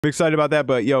I'm excited about that.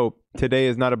 But yo, today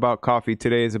is not about coffee.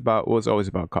 Today is about, well, it's always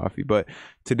about coffee, but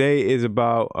today is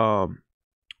about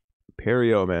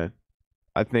Paryo, man.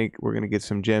 I think we're gonna get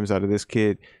some gems out of this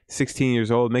kid. 16 years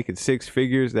old, making six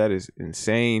figures. That is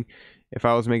insane. If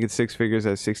I was making six figures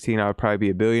at 16, I would probably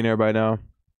be a billionaire by now.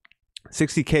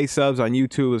 60K subs on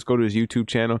YouTube. Let's go to his YouTube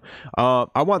channel.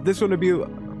 I want this one to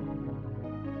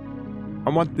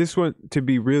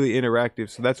be really interactive.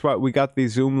 So that's why we got the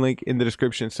Zoom link in the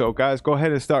description. So guys, go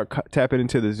ahead and start tapping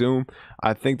into the Zoom.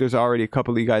 I think there's already a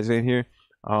couple of you guys in here.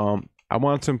 I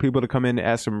want some people to come in and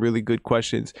ask some really good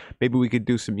questions. Maybe we could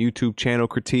do some YouTube channel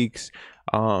critiques,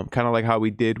 kind of like how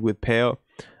we did with Pale.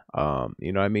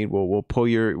 You know what I mean? We'll pull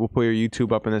your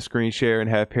YouTube up in the screen share and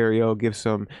have Paryo give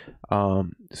some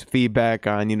feedback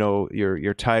on, you know,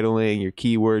 your titling, your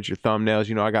keywords, your thumbnails.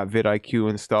 You know, I got VidIQ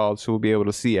installed, so we'll be able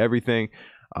to see everything.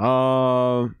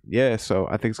 Yeah, so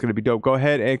I think it's gonna be dope. Go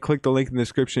ahead and click the link in the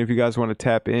description if you guys want to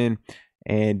tap in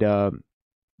and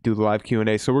do the live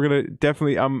Q&A. So we're gonna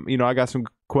definitely, you know, I got some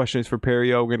questions for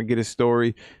Paryo. We're gonna get his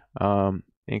story,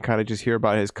 and kind of just hear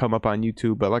about his come up on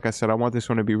YouTube. But like I said, I want this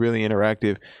one to be really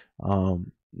interactive.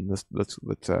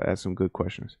 Let's ask some good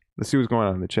questions. Let's see what's going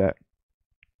on in the chat.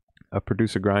 A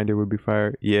producer grinder would be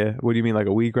fire. Yeah. What do you mean, like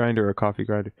a weed grinder or a coffee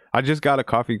grinder? I just got a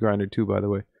coffee grinder too, by the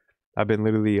way. I've been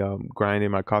literally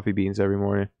grinding my coffee beans every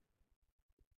morning.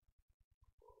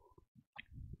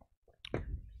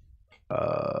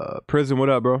 Prison, what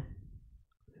up, bro?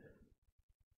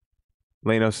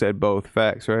 Leno said both.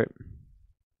 Facts, right?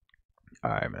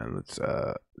 All right, man. Let's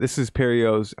this is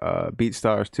Paryo's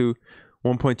BeatStars 2.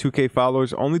 1.2k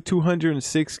followers, only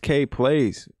 206k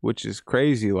plays, which is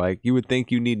crazy. Like, you would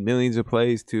think you need millions of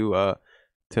plays to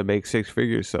make six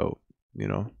figures. So, you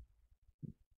know,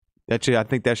 I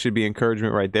think that should be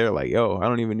encouragement right there. Like, yo, I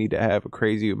don't even need to have a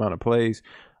crazy amount of plays.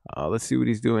 Let's see what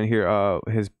he's doing here.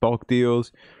 His bulk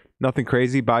deals, nothing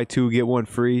crazy. Buy two, get one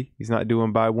free. He's not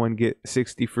doing buy one, get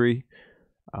 60 free.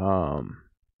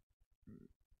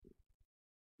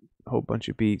 Whole bunch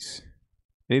of beats,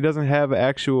 and he doesn't have an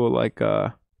actual like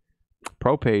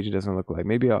pro page. It doesn't look like.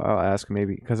 Maybe I'll ask him,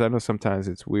 maybe, because I know sometimes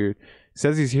it's weird. It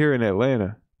says he's here in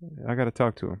Atlanta. I gotta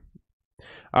talk to him.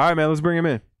 All right, man, let's bring him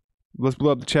in. Let's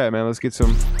blow up the chat, man. Let's get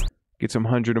some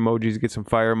 100 emojis, get some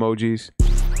fire emojis,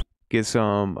 get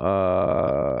some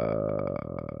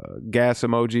gas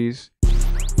emojis,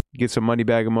 get some money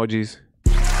bag emojis.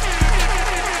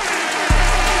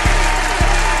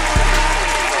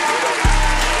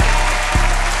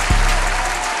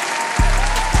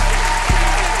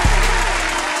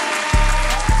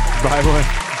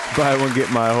 Buy one, get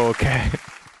my whole cat.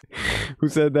 Who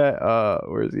said that?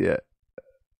 Where is he at?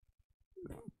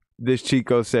 This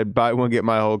Chico said, buy one, get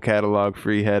my whole catalog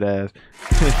free, head ass.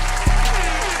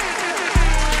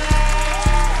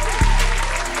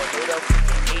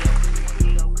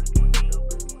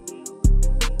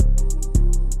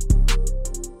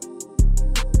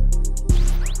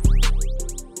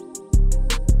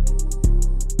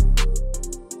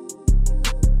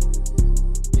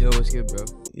 Yo, what's good, bro?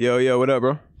 Yo, what up,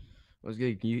 bro? What's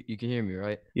good? You can hear me,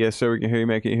 right? Yes, sir. We can hear you,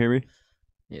 man. Can you hear me?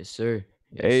 Yes, sir.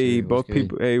 Yes, Hey, sir. both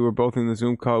people. Hey, we're both in the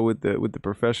Zoom call with the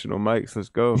professional mics. Let's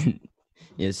go.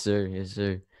 Yes, sir. Yes,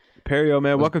 sir. Perrio,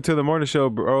 man, welcome to the morning show,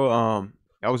 bro.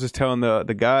 I was just telling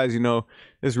the guys, you know,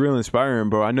 it's real inspiring,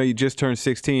 bro. I know you just turned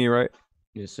 16, right?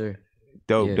 Yes, sir.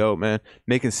 Dope, man.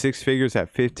 Making six figures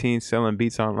at 15, selling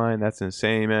beats online. That's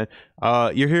insane, man.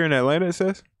 You're here in Atlanta, it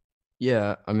says?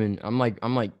 Yeah, I mean, I'm like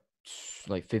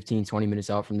 15, 20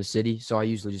 minutes out from the city, so I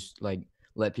usually just like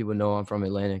let people know I'm from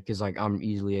Atlanta because like I'm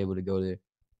easily able to go there.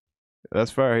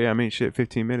 That's fire. Yeah, I mean, shit,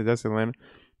 15 minutes. That's Atlanta.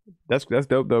 That's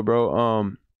dope though,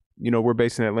 bro. You know, we're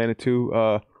based in Atlanta too.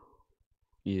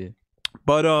 Yeah.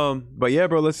 But yeah,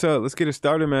 bro, let's get it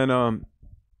started, man.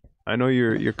 I know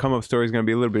your come up story is gonna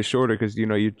be a little bit shorter because, you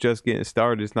know, you're just getting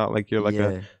started. It's not like you're like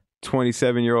a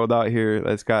 27-year-old out here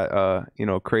that's got you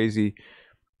know, crazy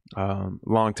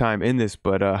long time in this.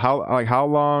 But how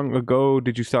long ago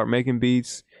did you start making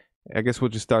beats? I guess we'll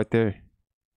just start there.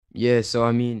 Yeah, so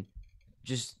I mean,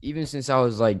 just even since I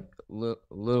was like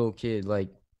little kid, like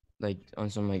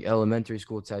on some like elementary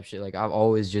school type shit, like I've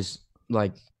always just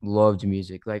like loved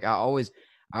music. Like I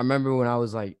remember when I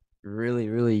was like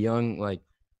really young, like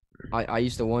I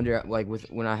used to wonder, like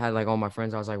when I had like all my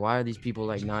friends, I was like, why are these people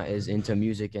like not as into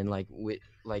music and like with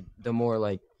like the more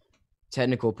like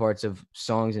technical parts of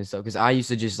songs and stuff? Because I used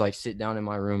to just like sit down in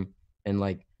my room and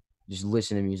like just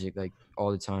listen to music like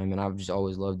all the time, and I've just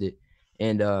always loved it.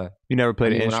 And you never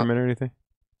played an instrument or anything?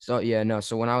 So yeah, no.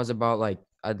 So when I was about like,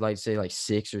 I'd like say like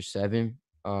 6 or 7,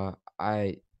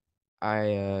 I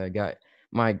got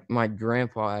my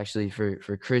grandpa actually for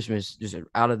Christmas, just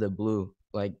out of the blue,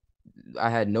 like I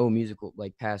had no musical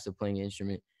like past of playing an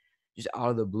instrument, just out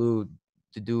of the blue,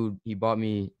 the dude he bought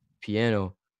me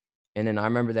piano, and then I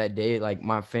remember that day like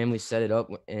my family set it up,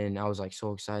 and I was like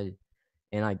so excited,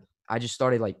 and I just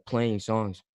started like playing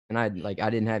songs, and I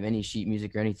didn't have any sheet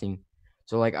music or anything,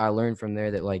 so like I learned from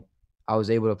there that like I was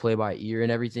able to play by ear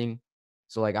and everything,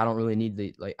 so like I don't really need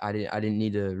the like I didn't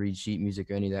need to read sheet music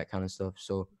or any of that kind of stuff.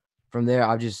 So from there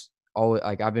I've just always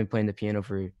like I've been playing the piano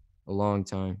for a long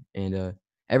time, and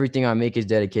everything I make is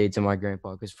dedicated to my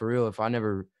grandpa, because for real, if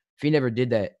he never did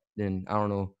that, then I don't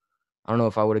know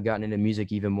if I would have gotten into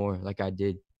music even more like I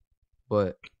did.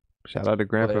 But Shout out to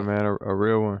but Grandpa, man, a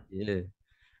real one. yeah.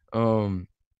 Um,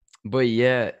 but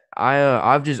yeah,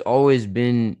 I've just always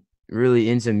been really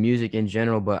into music in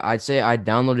general, but I'd say I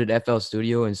downloaded FL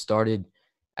Studio and started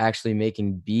actually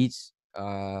making beats.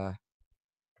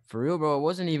 For real, bro, it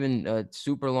wasn't even a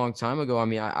super long time ago. I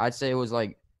mean, I'd say it was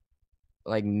like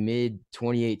mid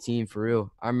 2018 for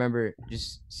real. I remember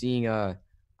just seeing I,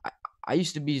 I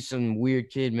used to be some weird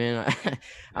kid, man.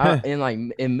 I in like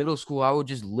in middle school, I would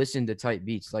just listen to type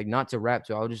beats, like not to rap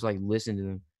to. I would just like listen to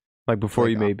them. Like before Like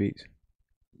you made beats.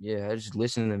 yeah, I just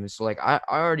listen to them. And so like I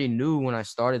already knew when I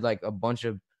started like a bunch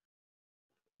of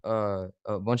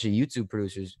YouTube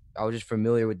producers. I was just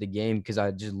familiar with the game because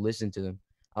I just listened to them.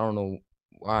 I don't know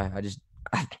why. I just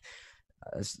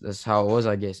that's how it was,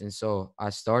 I guess. And so I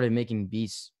started making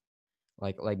beats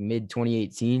like mid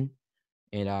 2018,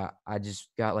 and I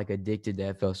just got like addicted to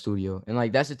FL Studio. And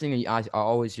like that's the thing that I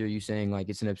always hear you saying, like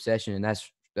it's an obsession, and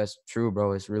that's true,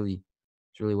 bro. It's really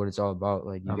what it's all about.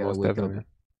 Like you gotta Most wake up definitely.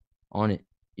 on it.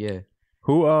 Yeah.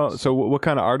 Who So so what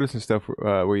kind of artists and stuff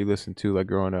were you listening to like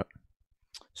growing up?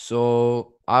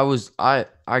 So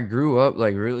I grew up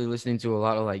like really listening to a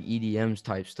lot of like EDMs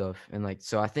type stuff, and like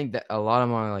so I think that a lot of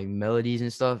my like melodies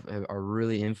and stuff are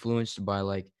really influenced by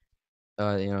like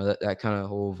that kind of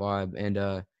whole vibe.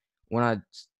 And when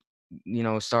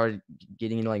started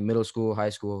getting into like middle school, high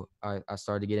school, I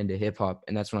started to get into hip hop,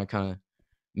 and that's when I kind of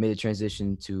made the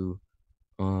transition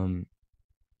um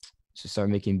to start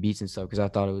making beats and stuff, because I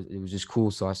thought it was just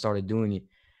cool, so I started doing it.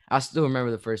 I still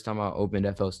remember the first time I opened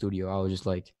FL Studio, I was just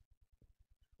like,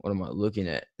 what am I looking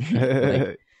at?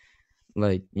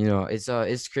 like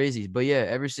it's crazy. But yeah,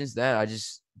 ever since that I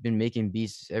just been making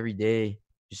beats every day,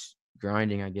 just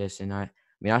grinding, I guess. And I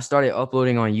mean I started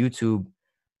uploading on YouTube,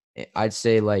 I'd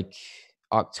say like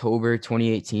October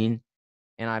 2018,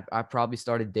 and I probably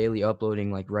started daily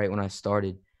uploading like right when I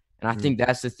started. And I Mm, think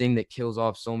that's the thing that kills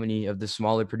off so many of the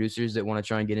smaller producers that want to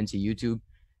try and get into YouTube,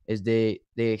 is they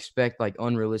expect like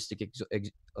unrealistic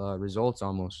results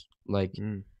almost. Like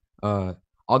mm. uh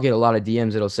I'll get a lot of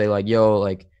DMs that'll say like, "Yo,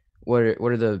 like, what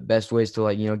are the best ways to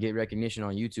like get recognition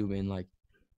on YouTube?" And like,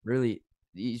 really,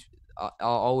 I'll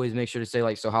always make sure to say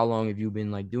like, "So how long have you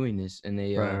been like doing this?" And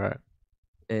Right, right.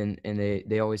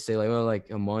 they always say like, "Oh, like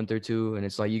a month or two." And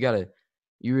it's like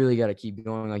you really gotta keep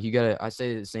going. Like I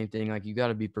say the same thing. Like you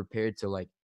gotta be prepared to like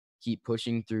keep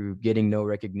pushing through getting no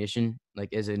recognition.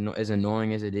 Like as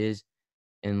annoying as it is,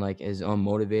 and like as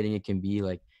unmotivating it can be,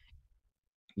 like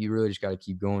you really just gotta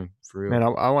keep going for Man, real.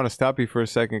 I want to stop you for a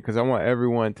second because I want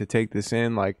everyone to take this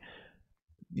in. Like,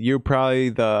 you're probably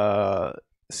the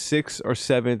sixth or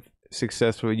seventh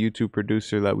successful YouTube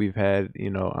producer that we've had,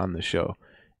 on the show.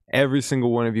 Every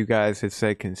single one of you guys has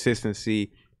said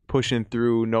consistency, pushing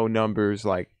through, no numbers.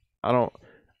 Like, I don't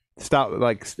stop.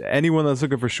 Like, anyone that's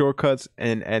looking for shortcuts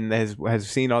and has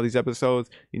seen all these episodes,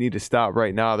 you need to stop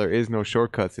right now. There is no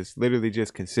shortcuts. It's literally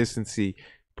just consistency,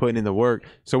 putting in the work.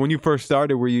 So when you first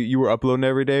started, were you were uploading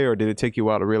every day, or did it take you a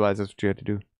while to realize that's what you had to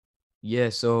do? Yeah,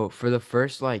 so for the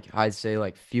first like I'd say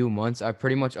like few months, I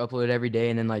pretty much uploaded every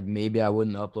day, and then like maybe I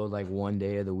wouldn't upload like one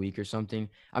day of the week or something.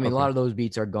 I mean, a Okay. lot of those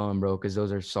beats are gone, bro, because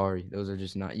those are sorry. Those are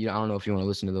just not. I don't know if you want to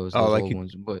listen to those Oh, those like old you?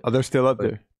 ones, Oh, they're still up but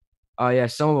there. oh yeah,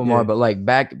 some of them are. Yeah. But like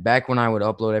back when I would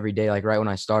upload every day, like right when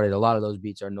I started, a lot of those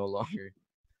beats are no longer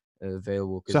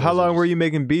available because So how those are long were just. you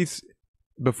making beats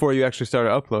before you actually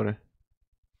started uploading?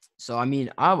 So I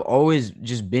mean, I've always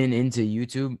just been into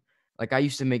YouTube. Like I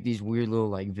used to make these weird little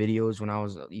like videos when I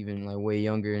was even like way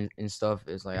younger and stuff.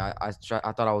 It's like I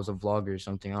thought I was a vlogger or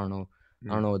something. I don't know.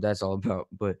 I Mm. don't know what that's all about.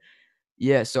 But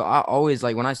yeah, so I always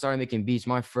like when I started making beats,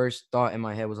 my first thought in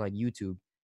my head was like YouTube.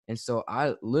 And so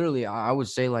I literally I would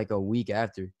say like a week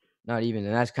after, not even,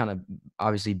 and that's kind of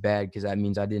obviously bad because that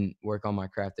means I didn't work on my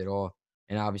craft at all.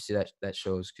 And obviously that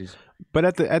shows because But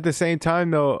at the same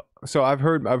time though, so I've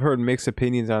heard mixed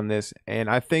opinions on this, and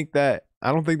I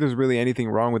don't think there's really anything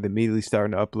wrong with immediately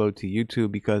starting to upload to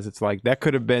YouTube because it's like that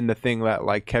could have been the thing that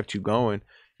like kept you going.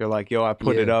 You're like, yo, I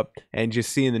put it Yeah, up, and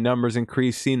just seeing the numbers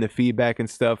increase, seeing the feedback and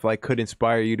stuff, like, could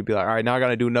inspire you to be like, all right, now I got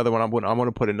to do another one. I'm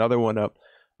gonna put another one up.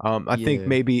 I think yeah,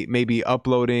 maybe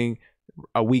uploading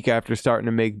a week after starting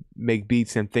to make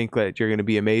beats and think that you're gonna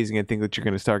be amazing and think that you're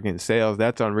gonna start getting sales.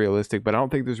 That's unrealistic. But I don't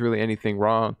think there's really anything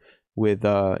wrong with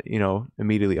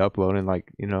immediately uploading,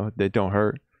 like, that don't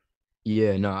hurt.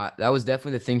 yeah. No, that was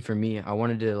definitely the thing for me. I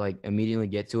wanted to like immediately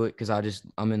get to it because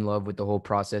I'm in love with the whole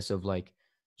process of like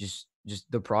just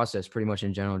the process pretty much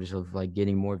in general, just of like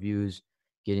getting more views,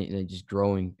 getting just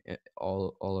growing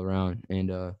all around.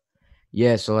 And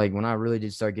yeah, so like when I really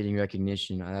did start getting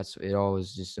recognition, that's it all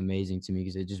was just amazing to me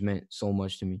because it just meant so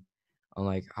much to me. I'm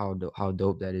like how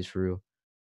dope that is for real.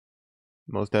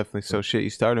 Most definitely. So So, shit, you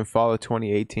started in fall of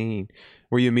 2018.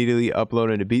 Were you immediately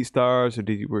uploading to BeatStars,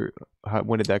 or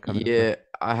when did that come into play? yeah,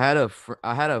 I had a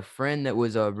friend that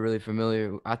was really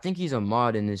familiar. I think he's a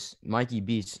mod in this Mikey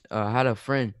Beats. I had a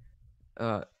friend.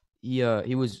 Uh,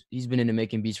 he's been into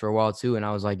making beats for a while too, and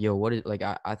I was like, yo, what is like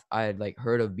I had like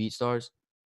heard of BeatStars,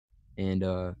 and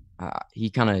he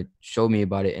kind of showed me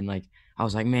about it, and like I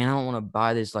was like, man, I don't want to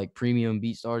buy this like premium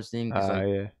BeatStars thing because like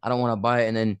Yeah. I don't want to buy it,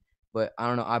 and then but I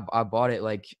don't know, I bought it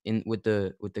like in with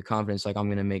the confidence like I'm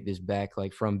gonna make this back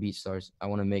like from BeatStars. I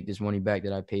want to make this money back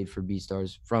that I paid for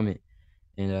BeatStars from it,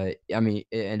 and I mean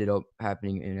it ended up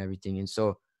happening and everything, and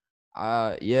so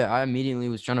yeah, I immediately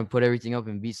was trying to put everything up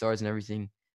in BeatStars and everything,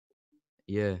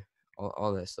 yeah,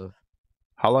 all that stuff.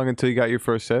 How long until you got your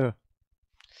first sale?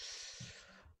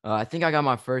 I think I got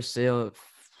my first sale.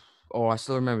 Oh, I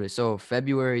still remember it. So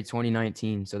February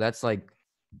 2019. So that's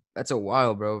a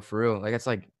while, bro. For real. Like that's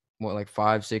like what, like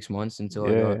 5, 6 months until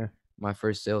I got Yeah. my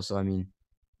first sale. So I mean,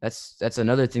 that's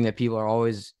another thing that people are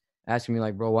always asking me,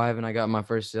 like, bro, why haven't I got my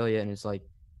first sale yet? And it's like,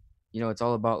 it's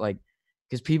all about like,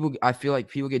 because people, I feel like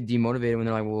people get demotivated when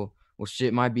they're like, well,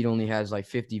 shit, my beat only has like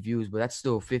 50 views, but that's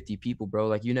still 50 people, bro.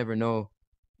 Like you never know,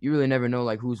 you really never know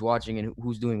like who's watching and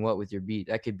who's doing what with your beat.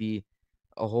 That could be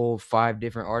a whole 5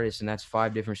 different artists, and that's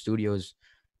 5 different studios,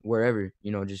 wherever,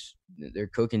 just they're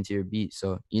cooking to your beat.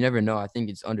 So you never know. I think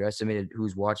it's underestimated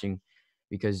who's watching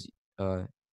because, uh,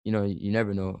 you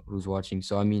never know who's watching.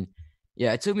 So I mean,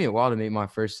 yeah, it took me a while to make my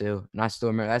first sale, and I still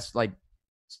remember that's like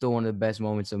still one of the best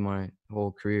moments of my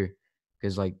whole career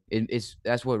because like it's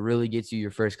that's what really gets you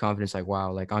your first confidence. Like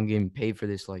wow, like I'm getting paid for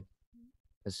this. Like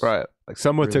that's Right. Like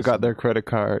someone really took out their something. credit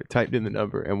card, typed in the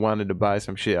number, and wanted to buy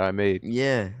some shit I made.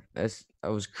 Yeah, that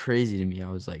was crazy to me.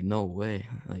 I was like, no way.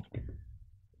 Like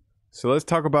So let's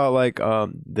talk about like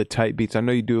the type beats. I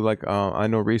know you do like I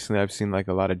know recently I've seen like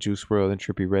a lot of Juice World and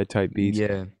Trippy Red type beats.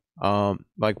 yeah.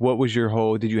 Like what was your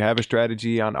whole? Did you have a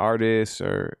strategy on artists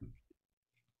or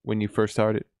when you first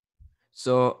started?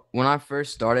 So when I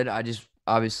first started, I just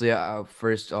obviously I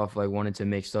first off like wanted to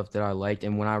make stuff that I liked,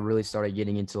 and when I really started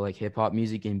getting into like hip hop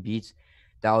music and beats,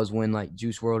 that was when like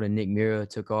Juice World and Nick Mira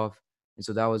took off, and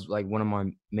so that was like one of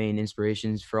my main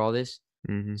inspirations for all this.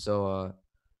 Mm-hmm. So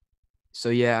so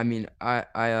yeah, I mean,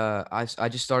 I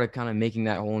just started kind of making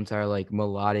that whole entire like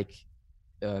melodic,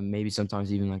 maybe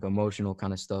sometimes even like emotional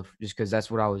kind of stuff, just because that's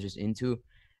what I was just into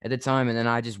at the time, and then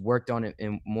I just worked on it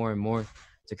and more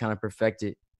to kind of perfect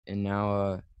it, and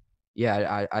now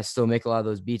yeah, I still make a lot of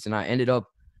those beats, and I ended up,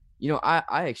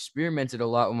 I experimented a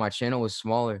lot when my channel was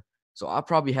smaller, so I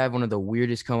probably have one of the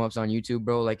weirdest come ups on YouTube,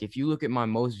 bro. Like if you look at my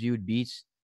most viewed beats,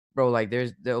 bro, like you're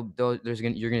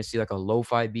gonna see like a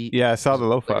lo-fi beat. Yeah, I saw There's the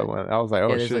like lo-fi a one. I was like,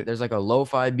 yeah, oh shit. there's like a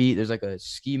lo-fi beat, there's like a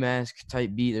ski mask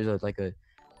type beat, there's like a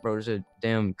bro, there's a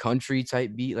damn country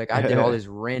type beat. Like I did all this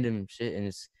random shit, and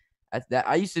it's that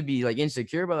I used to be like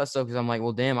insecure about that stuff because I'm like,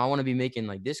 well, damn, I want to be making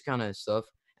like this kind of stuff,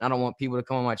 and I don't want people to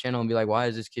come on my channel and be like, why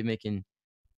is this kid making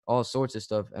all sorts of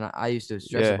stuff? And I used to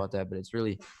stress Yeah. about that, but it's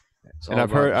And all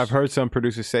about I've just heard some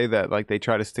producers say that like they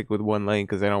try to stick with one lane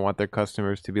because they don't want their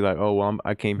customers to be like, oh well,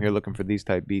 I came here looking for these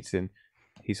type beats and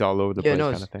he's all over the yeah, place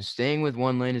no, kind of thing. staying with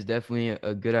one lane is definitely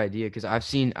a good idea because I've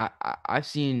seen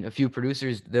a few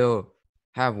producers, they'll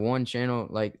have one channel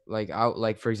like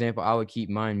for example, I would keep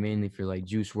mine mainly for like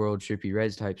Juice World, Trippy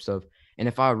Reds type stuff. And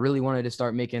if I really wanted to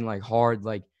start making like hard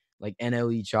like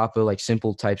NLE Choppa, like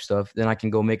simple type stuff, then I can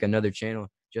go make another channel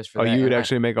just for Oh, that. you would And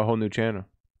actually make a whole new channel.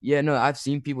 yeah, no, I've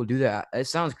seen people do that. It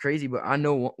sounds crazy, but I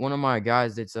know one of my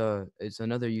guys that's it's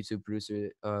another YouTube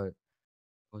producer, what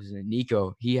was it,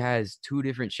 Nico. He has 2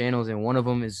 different channels, and one of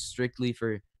them is strictly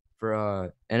for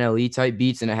NLE type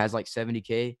beats, and it has like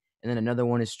 70K, and then another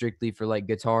one is strictly for like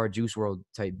guitar Juice World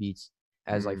type beats,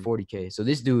 has like Mm, 40K. So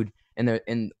this dude,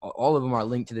 and all of them are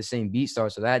linked to the same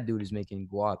BeatStar. So that dude is making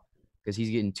guap because he's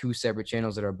getting 2 separate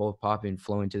channels that are both popping,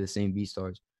 flowing to the same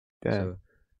BeatStars. damn.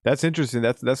 So That's interesting.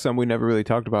 That's something we never really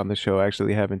talked about on the show.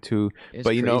 Actually, having two, It's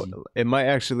but you know, crazy. it might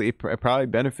actually it probably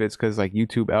benefits because like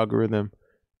YouTube algorithm.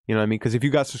 You know what I mean? Because if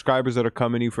you got subscribers that are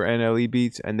coming to you for NLE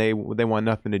beats and they want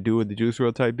nothing to do with the Juice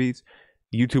WRLD type beats,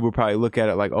 YouTube will probably look at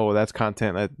it like, oh, that's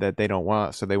content that they don't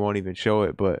want, so they won't even show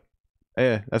it. But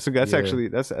yeah, that's Yeah. actually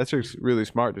that's actually really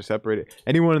smart to separate it.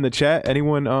 Anyone in the chat?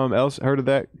 Anyone else heard of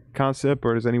that concept,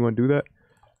 or does anyone do that?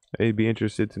 I'd be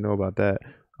interested to know about that.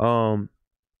 Um,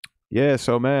 yeah.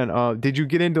 So man, did you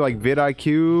get into like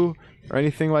vidIQ or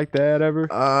anything like that ever?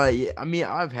 Yeah, I mean,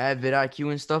 I've had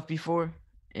vidIQ and stuff before,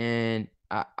 and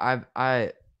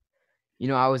I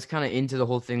was kind of into the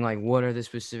whole thing, like, what are the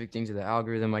specific things of the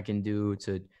algorithm I can do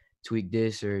to tweak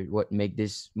this or what make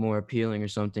this more appealing or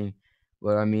something.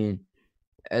 But I mean,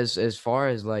 as far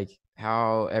as like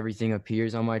how everything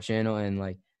appears on my channel and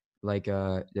like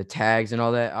the tags and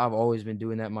all that, I've always been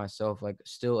doing that myself, like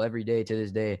still every day to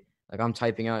this day. Like I'm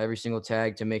typing out every single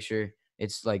tag to make sure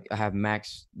it's like I have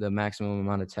the maximum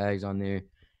amount of tags on there.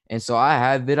 And so I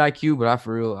have vidIQ, but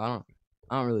for real, I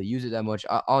don't really use it that much.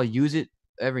 I'll use it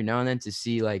every now and then to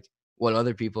see like what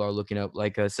other people are looking up,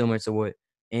 like similar to what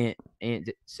Ant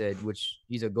said, which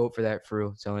he's a goat for that, for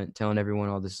real, telling everyone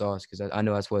all the sauce, because I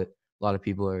know that's what a lot of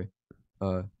people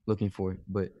are looking for.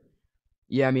 But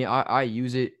yeah, I mean, I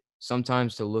use it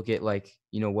sometimes to look at like,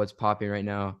 what's popping right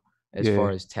now as far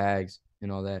Yeah. as tags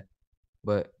and all that.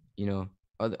 But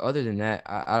other than that,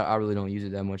 I really don't use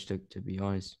it that much, to be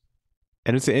honest.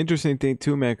 And it's an interesting thing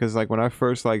too, man, because like when I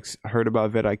first like heard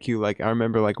about vidIQ, like I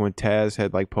remember like when Taz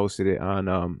had like posted it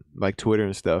on like Twitter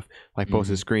and stuff, like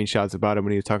posted Hmm. screenshots about it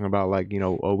when he was talking about like,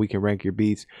 oh, we can rank your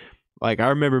beats. Like I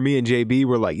remember me and JB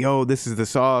were like, yo, this is the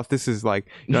sauce. This is like,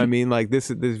 you know what I mean? Like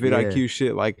this is this Yeah, vidIQ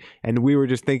shit. Like, and we were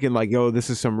just thinking like, yo, this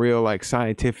is some real like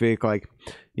scientific, like,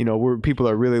 where people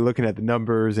are really looking at the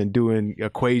numbers and doing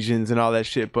equations and all that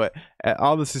shit. But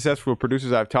all the successful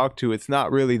producers I've talked to, it's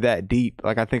not really that deep.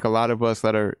 Like I think a lot of us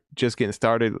that are just getting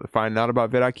started finding out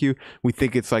about vidIQ, we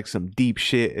think it's like some deep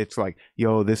shit. It's like,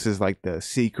 yo, this is like the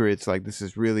secrets. Like this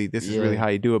is really yeah. how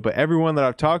you do it. But everyone that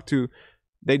I've talked to,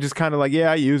 they just kind of like,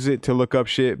 yeah, I use it to look up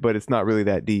shit, but it's not really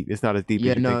that deep. It's not as deep as Yeah,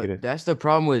 you think no, it is. that's the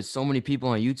problem with so many people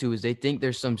on YouTube, is they think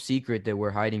there's some secret that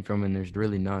we're hiding from, and there's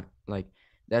really not. Like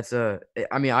that's I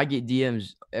mean, I get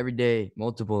DMs every day,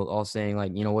 multiple, all saying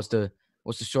like, what's the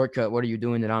shortcut? What are you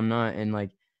doing that I'm not? And like,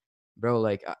 bro,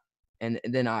 like, and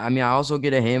then I mean, I also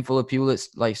get a handful of people that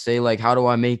like say like, how do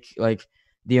I make like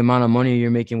the amount of money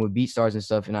you're making with BeatStars and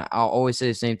stuff? And I'll always say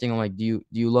the same thing. I'm like, do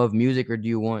you love music or do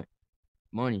you want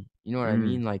money? You know what I Mm,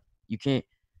 mean? Like you can't,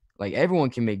 like everyone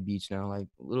can make beats now. Like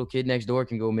little kid next door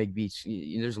can go make beats.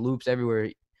 There's loops everywhere,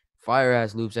 fire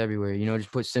ass loops everywhere.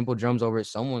 Just put simple drums over it.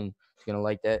 Someone's gonna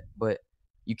like that. But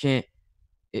you can't,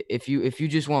 if you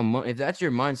just want money, if that's your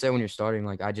mindset when you're starting,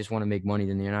 like I just want to make money,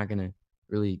 then you're not gonna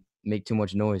really make too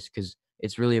much noise, because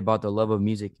it's really about the love of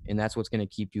music, and that's what's gonna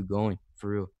keep you going for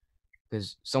real.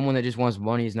 Because someone that just wants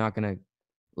money is not gonna,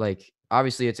 like,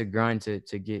 obviously it's a grind to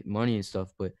get money and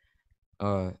stuff, but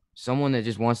someone that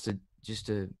just wants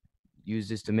to use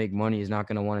this to make money is not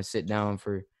going to want to sit down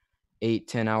for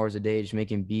 8-10 hours a day just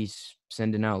making beats,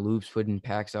 sending out loops, putting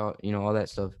packs out, all that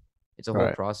stuff. It's a whole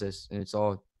right. process, and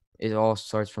it all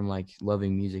starts from like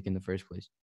loving music in the first place.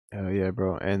 Oh yeah,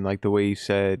 bro. And like the way you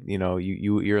said,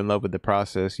 you're in love with the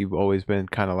process. You've always been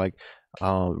kind of like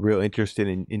real interested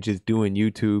in just doing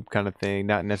YouTube kind of thing,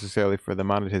 not necessarily for the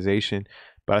monetization.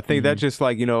 But I think that's Hmm. just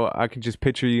like, I can just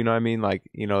picture, you know what I mean? Like,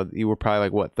 you were probably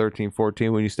like what, 13,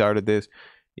 14 when you started this.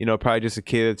 Probably just a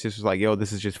kid that's just like, yo,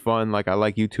 this is just fun. Like I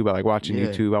like YouTube. I like watching Yeah.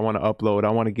 YouTube. I want to upload. I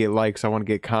want to get likes. I want to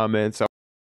get comments.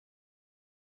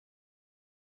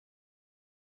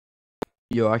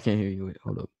 Yo, I can't hear you. Wait,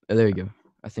 hold up. There you go.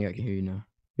 I think I can hear you now.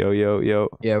 Yo, yo, yo.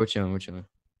 Yeah, we're chilling. We're chilling.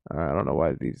 I don't know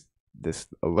why this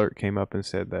alert came up and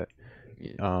said that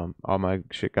Yeah. all my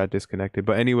shit got disconnected.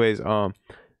 But anyways, you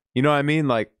know what I mean?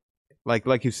 Like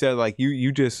you said, like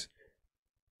you just,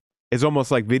 it's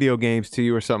almost like video games to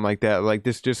you or something like that. Like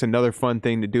this just another fun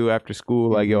thing to do after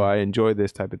school. Like, yo, Hmm. I enjoy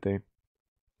this type of thing.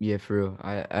 Yeah, for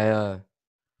real.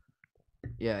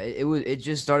 Yeah, it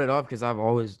just started off because I've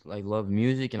always like loved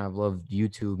music, and I've loved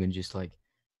YouTube, and just like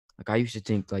I used to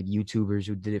think like YouTubers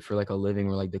who did it for like a living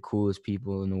were like the coolest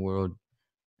people in the world.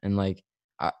 And like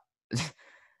I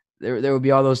there would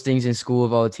be all those things in school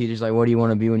of all the teachers like, what do you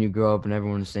want to be when you grow up? And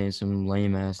everyone was saying some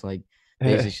lame ass like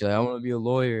basic shit. Like, I want to be a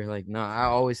lawyer. Like, no, I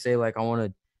always say like I want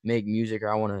to make music, or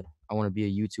I want to be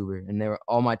a YouTuber. And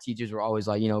all my teachers were always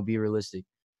like, be realistic.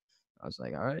 I was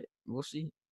like, all right, we'll see.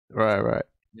 Right, right.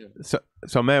 Yeah.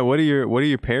 So man, what do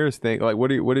your parents think? Like what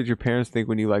did your parents think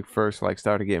when you like first like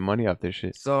started getting money off this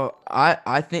shit? So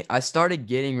I think I started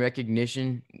getting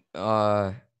recognition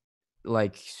uh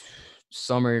like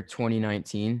summer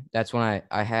 2019. That's when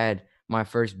I had my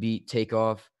first beat take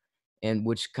off, and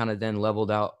which kind of then leveled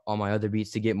out all my other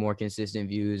beats to get more consistent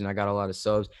views, and I got a lot of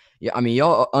subs. Yeah, I mean,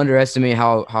 y'all underestimate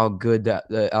how good that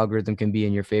the algorithm can be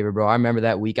in your favor, bro. I remember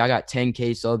that week I got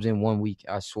 10K subs in 1 week.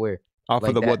 I swear, Off of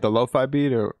like the that. what, the lo-fi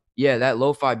beat or? Yeah, that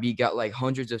lo-fi beat got like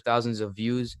hundreds of thousands of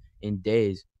views in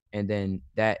days, and then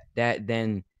that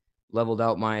then leveled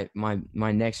out my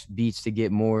next beats to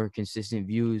get more consistent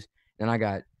views. Then I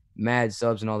got mad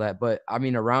subs and all that. But I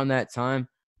mean, around that time,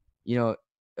 you know,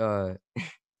 uh,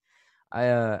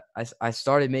 I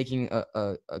started making a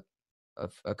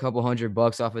couple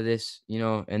 $100 off of this,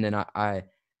 and then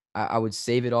I would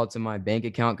save it all to my bank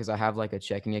account because I have like a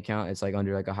checking account. It's like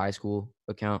under like a high school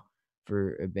account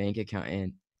for a bank account,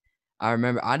 and I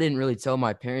remember I didn't really tell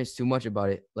my parents too much about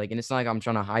it, like, and it's not like I'm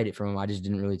trying to hide it from them. I just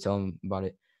didn't really tell them about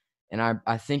it, and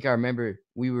I think I remember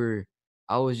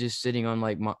I was just sitting on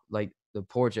like the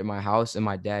porch at my house, and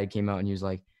my dad came out and he was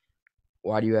like,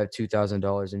 "Why do you have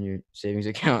 $2,000 in your savings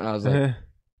account?" And I was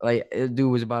like, this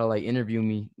dude was about to like interview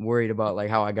me, worried about like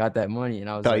how I got that money, and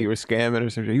I was Thought you like, were scamming or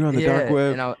something. You on the dark yeah,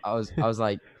 web? and I was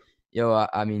like, "Yo,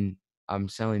 I mean, I'm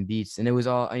selling beats," and it was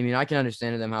all. I mean, I can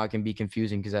understand to them how it can be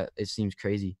confusing because it seems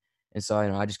crazy, and so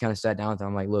I just kind of sat down with them.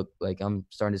 I'm like, "Look, like I'm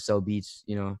starting to sell beats.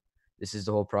 This is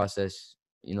the whole process.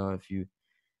 If you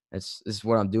this is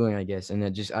what I'm doing, I guess." And I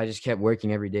just kept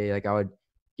working every day. Like I would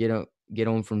get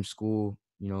home from school,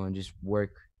 and just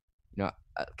work.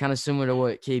 Kind of similar to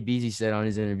what KBZ said on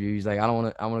his interview. He's like, I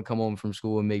want to come home from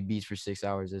school and make beats for 6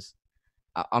 hours.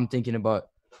 I'm thinking about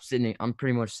I'm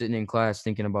pretty much sitting in class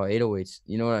thinking about 808s.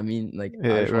 You know what I mean? Like I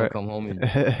Yeah, just want to come home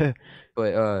right.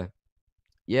 but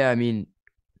yeah, I mean,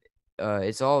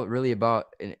 it's all really about,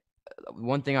 and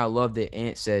one thing I love that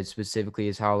Ant said specifically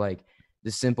is how like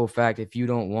the simple fact, if you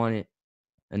don't want it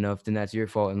enough, then that's your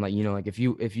fault. And like, like if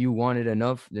you want it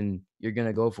enough, then you're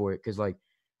gonna go for it. Cause like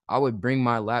I would bring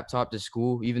my laptop to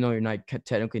school, even though you're not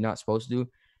technically not supposed to.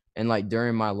 And like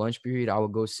during my lunch period, I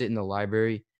would go sit in the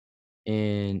library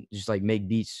and just like make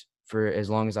beats for as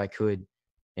long as I could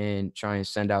and try and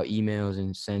send out emails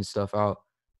and send stuff out.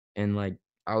 And like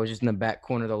I was just in the back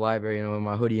corner of the library, with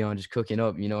my hoodie on, just cooking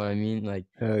up, you know what I mean? Like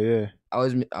Hell yeah. I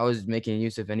was making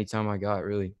use of any time I got,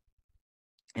 really.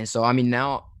 And so I mean,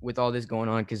 now with all this going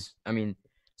on, because I mean,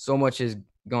 so much has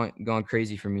gone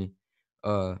crazy for me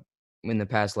uh in the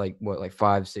past like what, like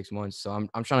 5 6 months. So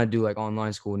I'm trying to do like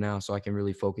online school now so I can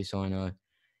really focus on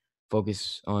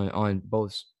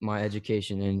both my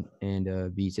education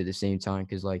and beats at the same time.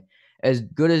 Because like as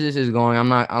good as this is going,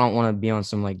 I don't want to be on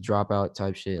some like dropout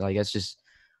type shit. Like that's just,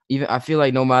 even I feel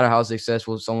like no matter how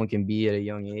successful someone can be at a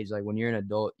young age, like when you're an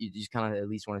adult, you just kind of at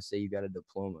least want to say you got a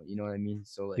diploma, you know what I mean?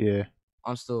 So like Yeah.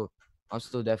 i'm still I'm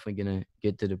still definitely gonna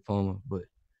get the diploma, but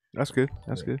That's good.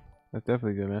 That's yeah. good. That's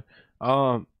definitely good,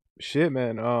 man. Shit,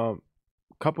 man.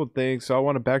 Couple things. So I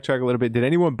want to backtrack a little bit. Did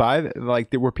anyone buy that?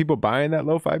 Like, were people buying that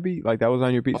lo-fi beat? Like that was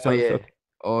on your Oh BeatStars yeah. stuff?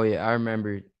 Oh yeah. I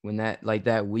remember when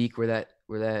that week where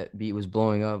that beat was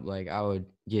blowing up, like I would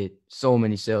get so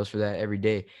many sales for that every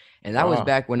day. And that was Wow.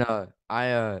 back when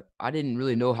I didn't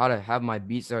really know how to have my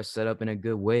BeatStars set up in a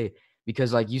good way,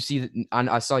 because like you see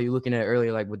I saw you looking at it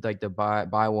earlier, like with like the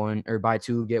buy one or buy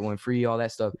two get one free, all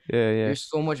that stuff. Yeah, yeah. You're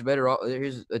so much better off.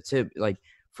 Here's a tip, like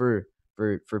for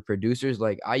for producers,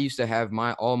 like I used to have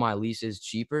all my leases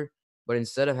cheaper, but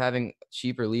instead of having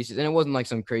cheaper leases, and it wasn't like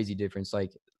some crazy difference,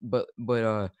 like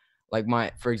like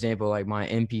my, for example, like my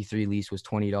MP3 lease was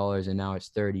 $20 and now it's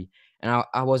 30. And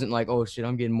I wasn't like, oh shit,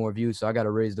 I'm getting more views, so I got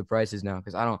to raise the prices now,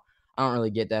 because I don't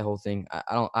really get that whole thing.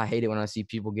 I hate it when I see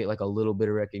people get like a little bit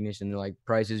of recognition. They're like,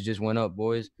 prices just went up,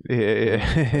 boys. Yeah, And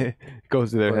like, yeah.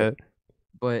 Goes to their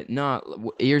but head.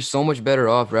 no, you're so much better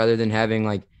off rather than having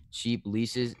like cheap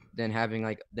leases, than having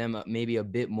like them maybe a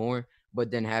bit more, but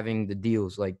then having the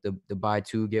deals like the buy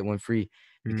two get one free.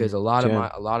 Because Gem.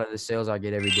 a lot of the sales I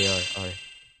get every day are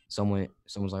someone's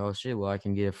like, oh shit, well I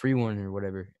can get a free one or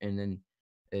whatever, and then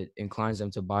it inclines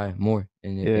them to buy more,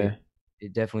 and Yeah.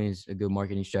 it definitely is a good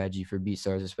marketing strategy for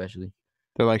BeatStars especially.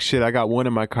 They're like, shit, I got one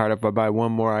in my cart. If I buy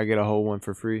one more, I get a whole one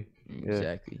for free. Yeah.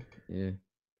 Exactly. Yeah.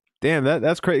 Damn,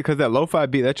 that's crazy because that lo-fi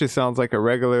beat, that just sounds like a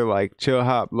regular, like, chill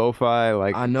hop lo-fi.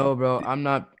 Like, I know, bro. I'm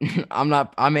not.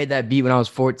 I made that beat when I was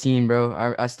 14,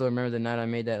 bro. I still remember the night I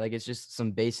made that. Like it's just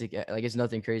some basic. Like it's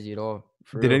nothing crazy at all,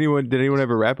 for real. did anyone It's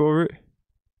ever just, rap over it?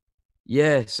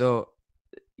 yeah. So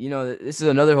this is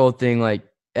another whole thing. Like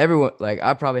everyone, like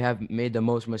I probably have made the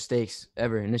most mistakes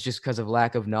ever, and it's just because of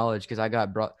lack of knowledge. Because I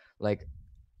got brought, like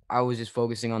I was just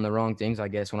focusing on the wrong things, I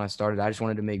guess, when I started. I just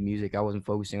wanted to make music. I wasn't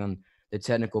focusing on the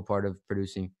technical part of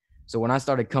producing. So when I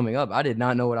started coming up, I did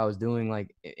not know what I was doing,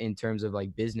 like in terms of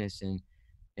like business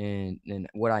and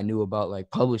what I knew about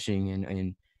like publishing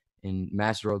and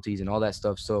master royalties and all that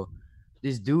stuff. So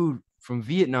this dude from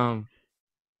Vietnam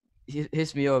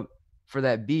hits me up for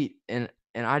that beat, and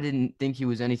I didn't think he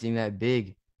was anything that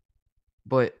big,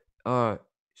 but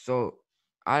so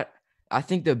I I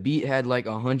think the beat had like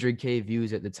 100K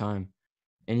views at the time,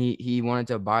 and he wanted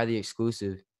to buy the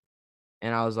exclusive.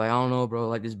 And I was like, I don't know, bro.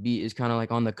 Like this beat is kind of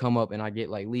like on the come up, and I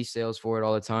get like lease sales for it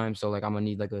all the time. So like I'm gonna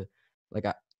need like a like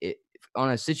I it,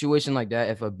 on a situation like that.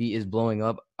 If a beat is blowing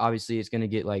up, obviously it's gonna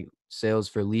get like sales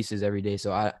for leases every day.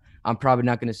 So I'm probably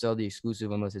not gonna sell the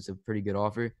exclusive unless it's a pretty good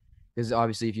offer, because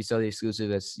obviously if you sell the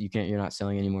exclusive, you're not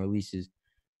selling any more leases.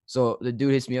 So the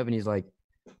dude hits me up and he's like,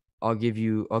 I'll give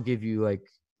you like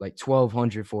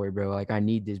 1,200 for it, bro. Like I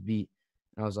need this beat.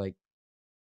 And I was like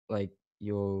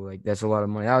yo, like that's a lot of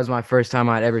money. That was my first time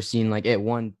I'd ever seen like in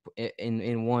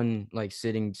one like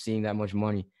sitting seeing that much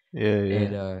money. Yeah, yeah.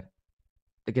 And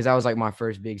because that was like my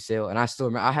first big sale, and I still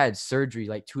remember I had surgery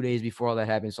like 2 days before all that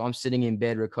happened. So I'm sitting in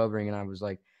bed recovering, and I was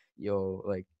like, yo,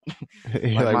 like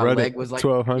You're like like, my run leg it was like,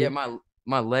 yeah, 1,200.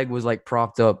 my leg was like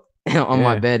propped up on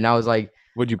my Yeah. bed, and I was like,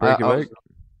 Would you I, break your I leg? was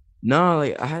no,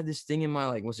 like I had this thing in my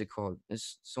like what's it called?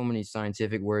 There's so many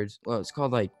scientific words. Well, it's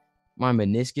called like my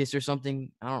meniscus or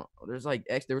something. I don't. There was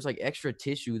like extra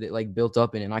tissue that like built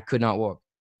up in it, and I could not walk.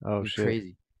 It Oh was shit.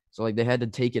 crazy. So like they had to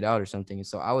take it out or something. And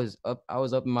so I was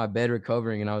up in my bed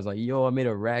recovering, and I was like, yo, I made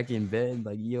a rack in bed.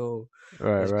 Like, yo,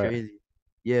 Right, that's right. crazy.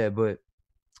 Yeah, but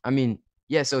I mean,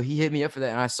 yeah, so he hit me up for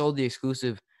that, and I sold the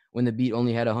exclusive when the beat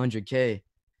only had 100K.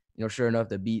 Sure enough,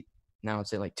 the beat now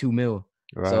it's at like 2 mil.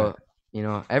 Right. So,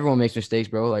 everyone makes mistakes,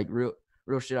 bro. Like real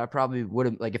shit. I probably would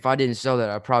have like if I didn't sell that,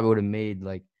 I probably would have made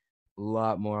like a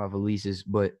lot more off of leases.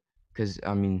 But because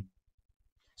I mean,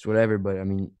 it's whatever. But I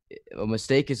mean, a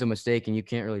mistake is a mistake, and you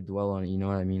can't really dwell on it. You know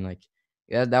what I mean? Like,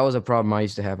 yeah, that was a problem I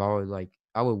used to have.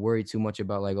 I would worry too much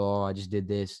about like, oh, I just did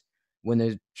this, when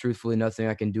there's truthfully nothing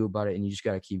I can do about it, and you just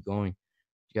gotta keep going.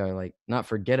 You gotta like not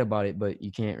forget about it, but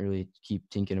you can't really keep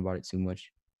thinking about it too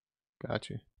much. Got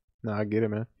you. No, I get it,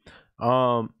 man.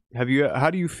 Have you? How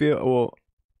do you feel? Well,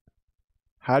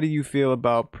 how do you feel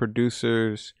about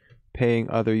producers paying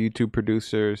other YouTube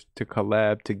producers to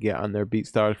collab to get on their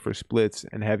BeatStars for splits?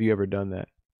 And have you ever done that?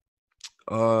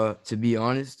 To be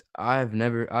honest, I've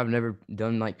never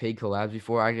done like paid collabs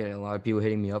before. I get a lot of people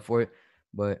hitting me up for it,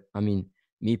 but I mean,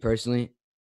 me personally,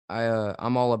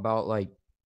 I'm all about like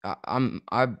I, I'm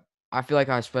I feel like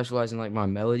I specialize in like my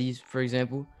melodies, for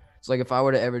example. So like if I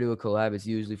were to ever do a collab, it's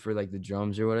usually for like the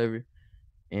drums or whatever.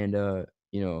 And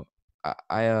you know,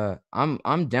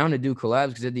 I'm down to do collabs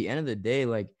because at the end of the day,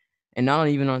 like, and not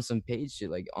even on some paid shit,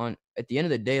 like on at the end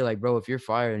of the day, like, bro, if you're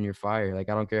fire and you're fire, like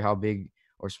I don't care how big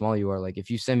or small you are. Like if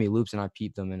you send me loops and I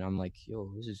peep them and I'm like,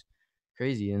 yo, this is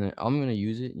crazy, and I'm gonna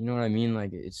use it. You know what I mean?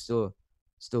 Like it's still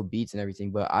beats and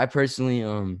everything. But I personally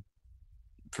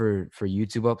for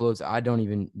YouTube uploads, I don't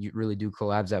even really do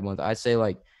collabs that month. I say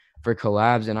like for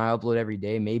collabs, and I upload every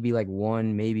day, maybe like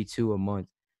one, maybe two a month,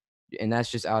 and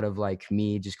that's just out of like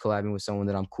me just collabing with someone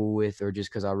that I'm cool with, or just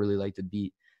because I really like the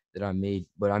beat that I made.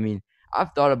 But I mean,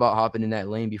 I've thought about hopping in that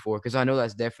lane before, because I know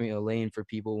that's definitely a lane for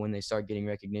people when they start getting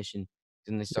recognition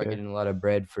and they start Yeah. getting a lot of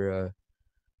bread for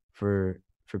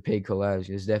paid collabs.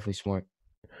 It's definitely smart.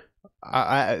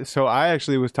 So I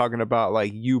actually was talking about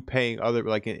like you paying other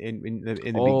like in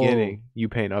the Oh, beginning you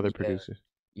paying other yeah. producers.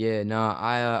 Yeah, nah,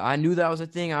 I knew that was a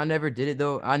thing. I never did it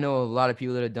though. I know a lot of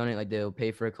people that have done it, like they'll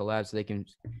pay for a collab so they can,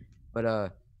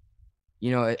 but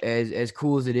as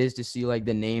cool as it is to see like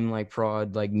the name like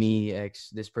prod like me x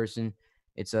this person,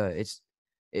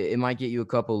 it might get you a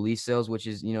couple lease sales, which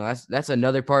is, that's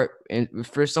another part. And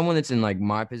for someone that's in like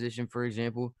my position, for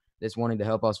example, that's wanting to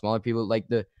help out smaller people, like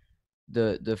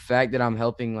the fact that I'm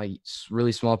helping like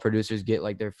really small producers get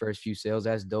like their first few sales,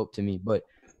 that's dope to me. But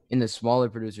in the smaller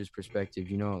producers perspective,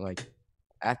 like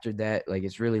after that, like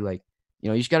it's really like,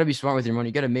 you just got to be smart with your money.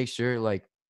 You got to make sure like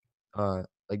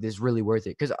this really worth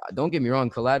it. Because don't get me wrong,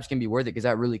 collabs can be worth it because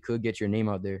that really could get your name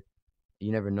out there.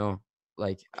 You never know.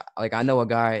 Like I know a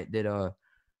guy that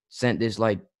sent this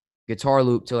like guitar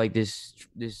loop to like this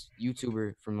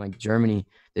YouTuber from like Germany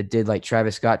that did like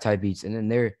Travis Scott type beats, and then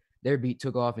their beat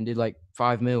took off and did like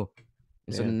 5 mil.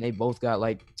 And so Yeah. then they both got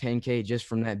like 10K just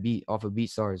from that beat off of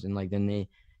BeatStars, and like then they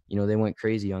went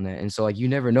crazy on that. And so like you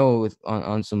never know with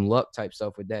on some luck type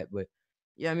stuff with that. But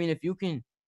yeah, I mean if you can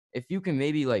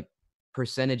maybe like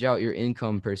percentage out your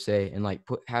income per se, and like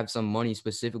have some money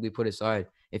specifically put aside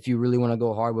if you really want to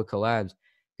go hard with collabs.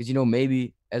 Because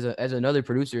maybe as another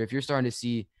producer, if you're starting to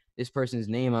see this person's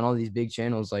name on all these big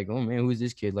channels, like, oh man, who's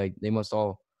this kid? Like they must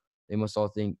all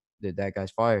think that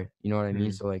guy's fire. You know what I mean?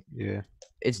 Mm, So like yeah,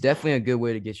 it's definitely a good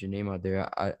way to get your name out there.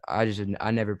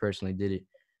 I never personally did it.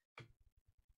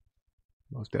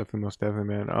 most definitely,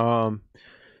 man.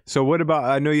 So what about?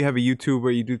 I know you have a YouTube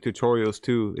where you do tutorials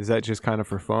too. Is that just kind of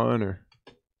for fun or?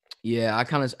 Yeah,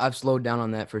 I've slowed down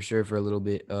on that for sure for a little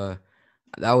bit.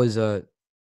 That was that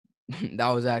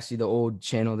was actually the old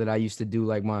channel that I used to do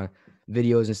like my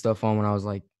videos and stuff on when I was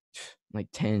like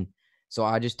 10. So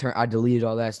I deleted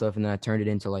all that stuff and then I turned it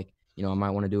into like, I might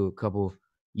want to do a couple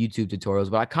YouTube tutorials,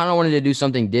 but I kind of wanted to do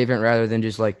something different rather than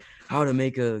just like how to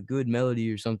make a good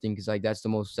melody or something, because like that's the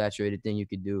most saturated thing you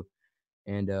could do.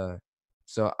 And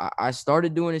so I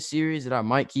started doing a series that I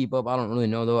might keep up. I don't really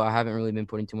know though. I haven't really been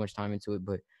putting too much time into it,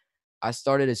 but I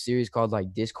started a series called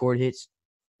like Discord hits,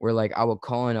 where like I would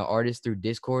call in an artist through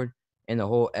Discord, and the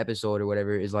whole episode or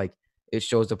whatever is like it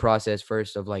shows the process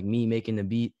first of like me making the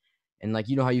beat, and like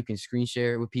how you can screen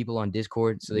share with people on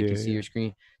Discord so they Yeah, can see yeah. your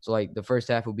screen. So like the first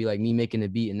half would be like me making the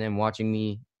beat and then watching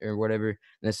me or whatever, and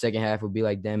the second half would be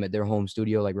like them at their home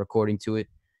studio like recording to it.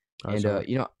 That's And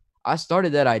hard. I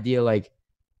started that idea like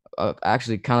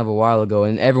actually kind of a while ago,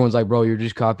 and everyone's like, bro, you're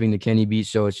just copying the Kenny Beats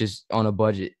show, it's just on a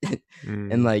budget.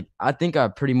 And Mm, like I think I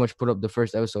pretty much put up the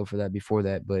first episode for that before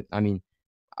that, but I mean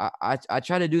I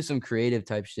try to do some creative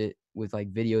type shit with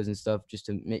like videos and stuff just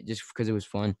to make, just because it was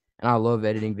fun, and I love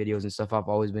editing videos and stuff. I've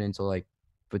always been into like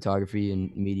photography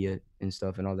and media and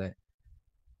stuff and all that,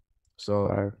 so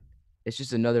fire. it's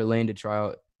just another lane to try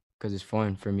out because it's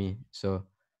fun for me. So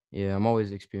yeah, I'm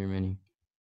always experimenting.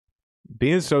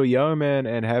 Being so young, man,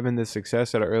 and having this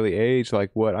success at an early age,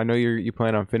 like what I know you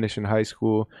plan on finishing high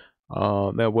school.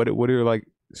 Man, what are like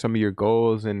some of your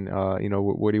goals, and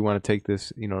where do you want to take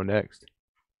this, next?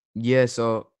 Yeah,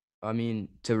 so I mean,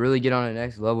 to really get on the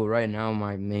next level right now,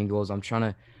 my main goal is I'm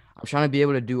trying to be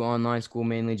able to do online school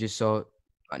mainly just so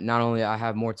not only I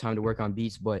have more time to work on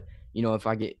beats, but if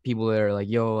I get people that are like,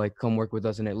 yo, like come work with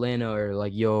us in Atlanta, or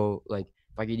like, yo, like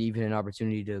if I get even an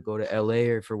opportunity to go to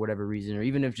LA or for whatever reason, or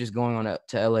even if just going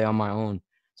to LA on my own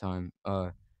time,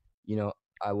 you know,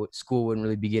 school wouldn't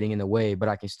really be getting in the way, but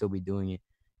I can still be doing it,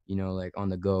 like on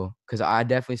the go. Cause I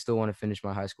definitely still want to finish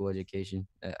my high school education.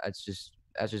 That's just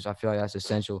I feel like that's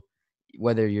essential,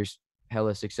 whether you're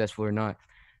hella successful or not.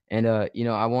 And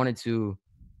I wanted to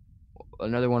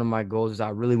another one of my goals is I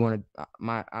really want to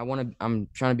I'm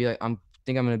trying to be like I'm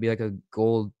gonna be like a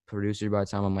gold producer by the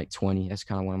time I'm like 20. That's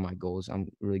kind of one of my goals. I'm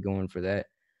really going for that.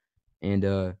 And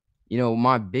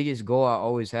my biggest goal I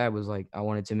always had was like I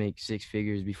wanted to make six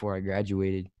figures before I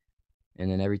graduated, and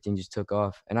then everything just took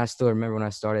off. And I still remember when I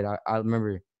started. I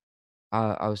remember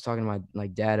I was talking to my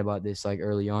like dad about this like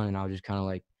early on, and I was just kind of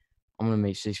like, I'm gonna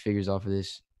make six figures off of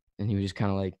this, and he was just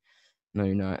kind of like, no,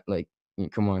 you're not. Like,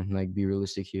 come on, like be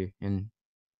realistic here. And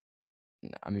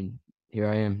I mean, here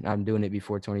I am. I'm doing it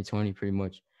before 2020, pretty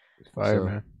much. It's fire, So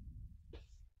man.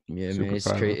 yeah, man, Super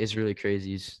fire, man. it's really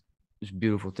crazy. It's a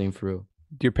beautiful thing for real.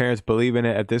 Do your parents believe in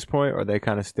it at this point, or are they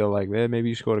kind of still like, man, maybe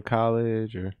you should go to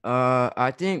college, or?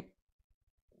 I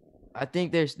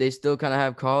think they still kind of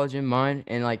have college in mind,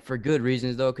 and like for good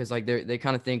reasons though, because like they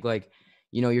kind of think like,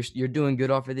 you're doing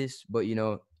good off of this, but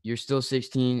you're still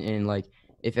 16, and like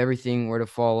if everything were to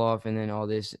fall off and then all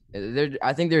this,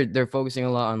 I think they're focusing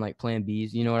a lot on like plan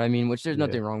Bs, you know what I mean? Which there's Yeah,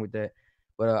 nothing wrong with that,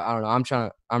 but I don't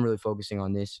know. I'm really focusing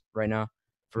on this right now,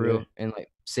 for yeah. real, and like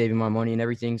saving my money and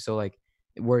everything. So like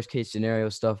worst case scenario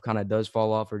stuff kind of does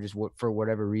fall off, or just for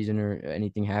whatever reason or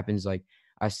anything happens, like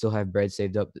I still have bread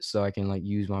saved up so I can like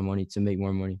use my money to make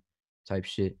more money, type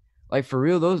shit. Like for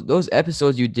real, those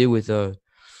episodes you did with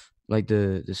like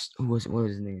what was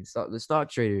his name? The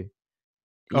stock trader.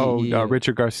 Oh, He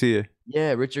Richard Garcia.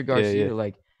 Yeah, Richard Yeah, yeah. Garcia.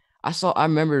 Like I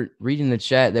remember reading the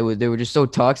chat that they were just so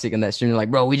toxic in that stream.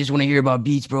 Like, bro, we just want to hear about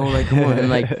beats, bro. Like, come on. And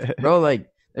like, bro, like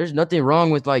there's nothing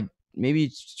wrong with like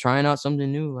maybe trying out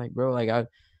something new. Like, bro, like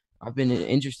I've been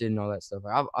interested in all that stuff.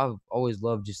 I've always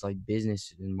loved just like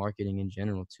business and marketing in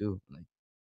general too. Like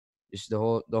just the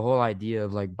whole idea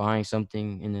of like buying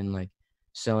something and then like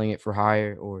selling it for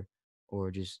higher, or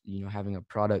just having a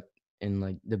product and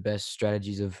like the best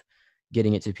strategies of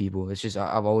getting it to people. It's just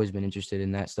I've always been interested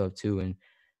in that stuff too, and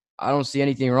I don't see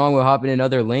anything wrong with hopping in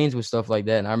other lanes with stuff like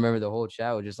that. And I remember the whole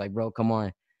chat was just like, bro, come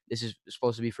on, this is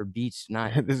supposed to be for beats,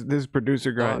 not this is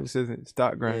producer grind. This stocks. isn't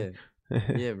stock grind. Yeah,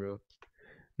 yeah, bro.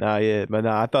 Nah, yeah, but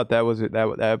nah, I thought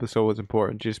that episode was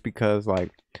important just because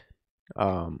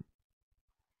um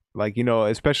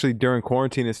especially during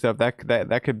quarantine and stuff,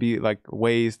 that could be like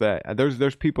ways that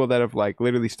there's people that have like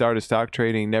literally started stock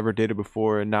trading, never did it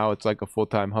before, and now it's like a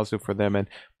full-time hustle for them. And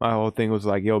my whole thing was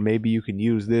like, yo, maybe you can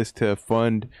use this to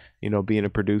fund, being a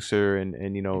producer and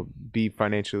be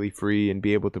financially free and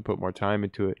be able to put more time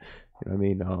into it. You know what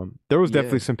I mean? There was Yeah.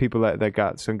 definitely some people that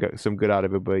got some good out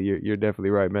of it, but you're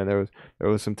definitely right, man. There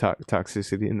was some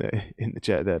toxicity in the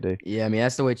chat that day. Yeah, I mean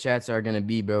that's the way chats are gonna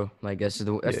be, bro. Like that's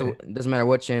the Yeah, it doesn't matter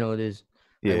what channel it is.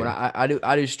 Like when yeah.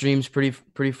 I do streams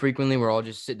pretty frequently where I'll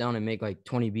just sit down and make like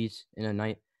 20 beats in a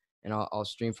night, and I'll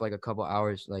stream for like a couple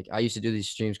hours. Like I used to do these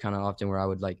streams kind of often where I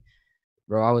would like,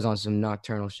 bro, I was on some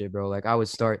nocturnal shit, bro. Like I would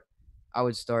start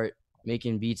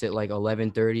making beats at like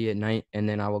 11:30 at night, and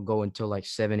then I would go until like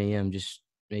 7 a.m. just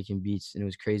making beats, and it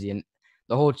was crazy. And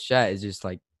the whole chat is just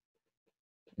like,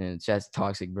 and chat's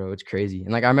toxic, bro. It's crazy.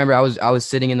 And like I remember I was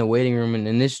sitting in the waiting room and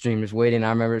in this stream just waiting.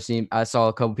 I saw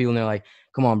a couple people and they're like,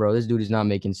 come on, bro, this dude is not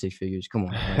making six figures. Come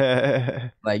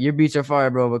on. Like your beats are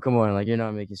fire, bro, but come on, like you're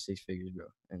not making six figures, bro.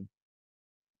 And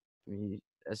I mean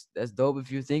that's dope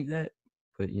if you think that.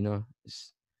 But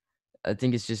I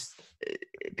think it's just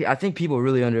I think people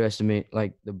really underestimate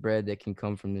like the bread that can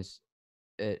come from this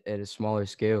at a smaller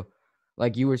scale.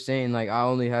 Like you were saying, like I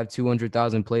only have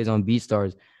 200,000 plays on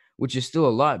BeatStars, which is still a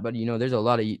lot, but there's a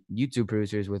lot of YouTube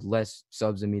producers with less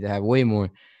subs than me that have way more,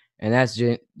 and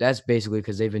that's basically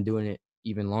because they've been doing it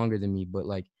even longer than me. But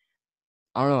like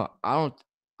I don't know,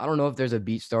 I don't know if there's a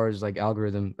BeatStars like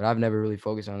algorithm, but I've never really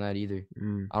focused on that either.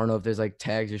 Mm. I don't know if there's like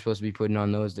tags you're supposed to be putting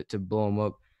on those to blow them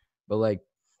up, but like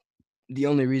the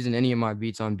only reason any of my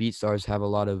beats on BeatStars have a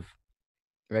lot of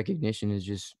recognition is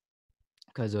just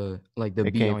because like the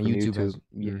It beat came on from YouTube YouTube. has,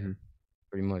 yeah, Hmm.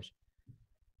 pretty much.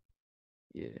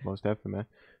 Yeah, Most definitely, man.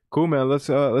 Cool, man.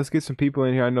 Let's get some people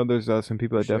in here. I know there's some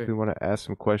people for that sure, definitely want to ask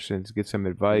some questions, get some for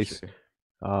advice.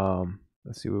 sure.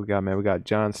 Let's see what we got, man. We got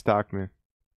John Stockman.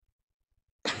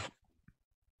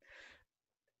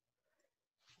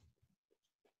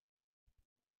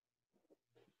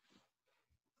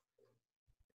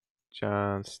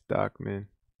 John Stockman.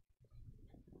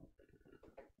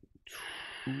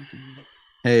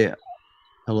 Hey,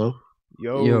 hello.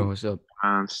 Yo, Yo, what's up?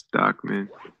 John Stockman.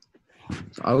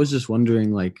 So I was just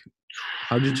wondering, like,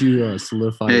 how did you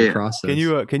solidify your Hey, process?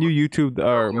 Can you YouTube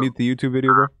or mute the YouTube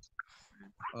video, bro?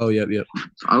 Oh, yep.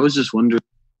 I was just wondering.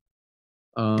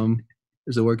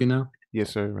 Is it working now?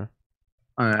 Yes, sir, man.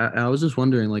 All right. I was just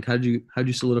wondering, like, how'd you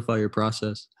solidify your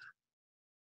process?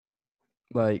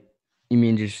 Like, you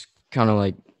mean just kind of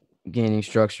like gaining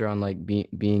structure on like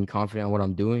being confident on what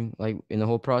I'm doing, like in the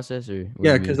whole process, or what do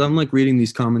Yeah, you because mean? I'm like reading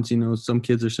these comments. Some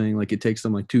kids are saying like it takes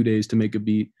them like 2 days to make a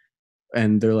beat,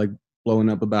 and they're like blowing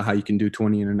up about how you can do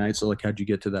 20 in a night. So like, how'd you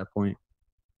get to that point?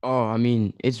 Oh, I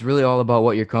mean, it's really all about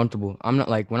what you're comfortable. I'm not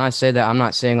like when I say that, I'm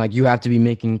not saying like you have to be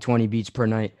making 20 beats per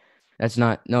night. That's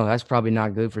not no, that's probably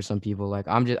not good for some people. Like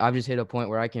I've just hit a point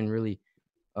where I can really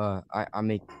I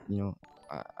make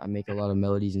I make a lot of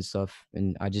melodies and stuff,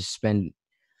 and I just spend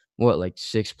what like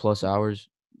 6+ hours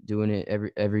doing it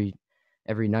every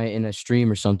night in a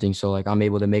stream or something. So like I'm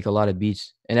able to make a lot of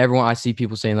beats, and everyone I see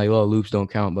people saying like, "Oh, loops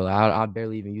don't count," but I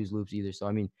barely even use loops either. So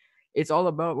I mean, it's all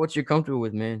about what you're comfortable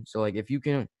with, man. So like if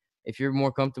you're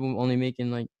more comfortable only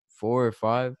making like 4 or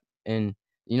 5, and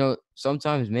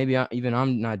sometimes maybe even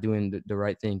I'm not doing the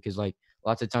right thing, because like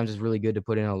lots of times it's really good to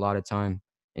put in a lot of time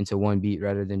into one beat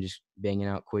rather than just banging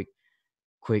out quick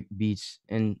beats.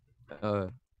 And uh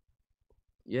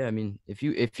yeah, I mean, if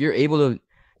you're able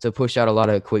to push out a lot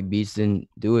of quick beats, then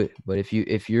do it. But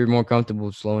if you're more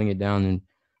comfortable slowing it down, then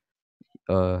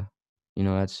uh,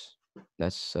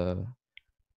 that's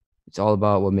it's all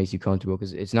about what makes you comfortable,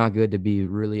 because it's not good to be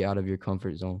really out of your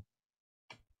comfort zone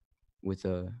with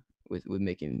with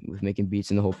making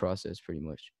beats in the whole process. Pretty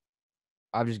much,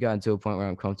 I've just gotten to a point where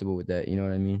I'm comfortable with that. You know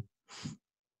what I mean?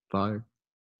 Fire.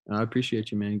 I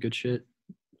appreciate you, man. Good shit.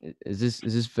 Is this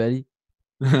Fetty?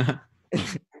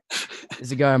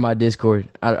 It's a guy on my Discord.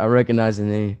 I recognize the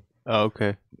name. Oh,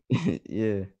 okay.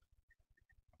 Yeah.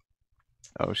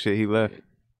 Oh shit, he left.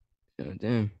 Oh,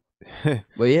 damn.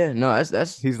 But yeah, no,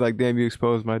 that's He's like, damn, you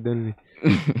exposed my identity.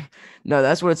 no,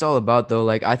 that's what it's all about though.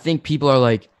 Like I think people are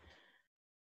like,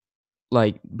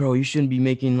 bro, you shouldn't be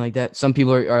making like that. Some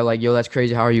people are like, yo, that's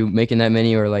crazy. How are you making that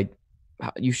many? Or like,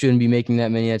 you shouldn't be making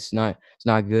that many. It's not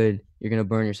good. You're gonna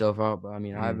burn yourself out. But I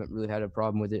mean, I Mm. haven't really had a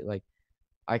problem with it. Like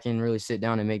I can really sit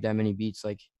down and make that many beats.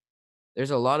 Like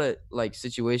there's a lot of like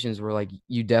situations where like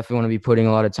you definitely want to be putting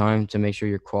a lot of time to make sure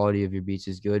your quality of your beats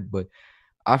is good. But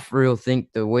I for real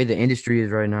think the way the industry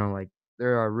is right now, like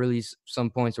there are really some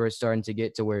points where it's starting to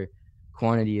get to where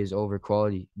quantity is over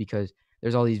quality, because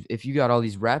there's all these, if you got all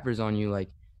these rappers on you,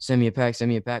 like send me a pack, send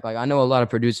me a pack. Like I know a lot of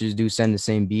producers do send the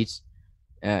same beats,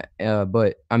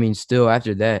 but I mean, still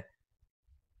after that,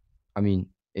 I mean,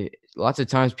 lots of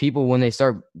times people, when they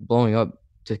start blowing up,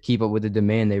 to keep up with the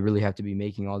demand, they really have to be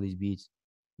making all these beats.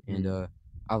 And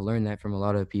I've learned that from a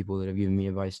lot of people that have given me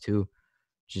advice too.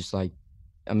 Just like,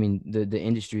 I mean, the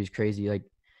industry is crazy. Like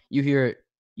you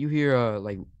hear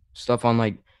like stuff on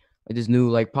like this new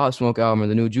like Pop Smoke album or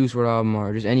the new Juice WRLD album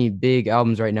or just any big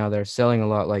albums right now that are selling a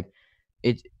lot. Like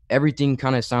everything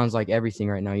kind of sounds like everything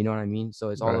right now. You know what I mean? So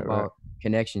it's all about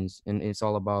connections, and it's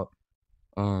all about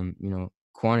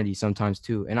quantity sometimes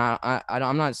too. And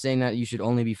I'm not saying that you should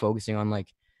only be focusing on like,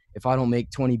 if I don't make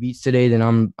 20 beats today, then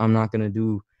I'm not gonna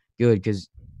do good. Because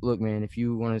look, man, if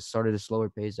you want to start at a slower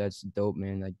pace, that's dope,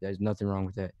 man. Like there's nothing wrong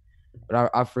with that.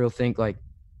 But I for real think like,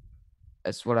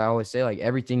 that's what I always say, like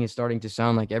everything is starting to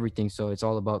sound like everything. So it's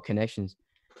all about connections.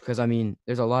 Because I mean,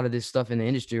 there's a lot of this stuff in the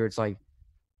industry where it's like,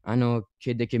 I know a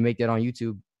kid that can make that on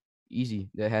YouTube easy,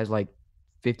 that has like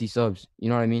 50 subs. You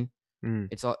know what I mean?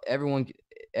 It's all,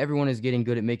 everyone is getting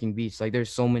good at making beats. Like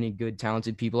there's so many good,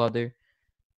 talented people out there.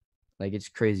 Like it's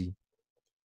crazy.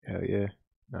 Hell yeah.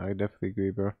 No, I definitely agree,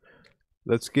 bro.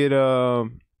 Let's get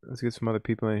some other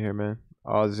people in here, man.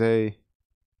 Zay.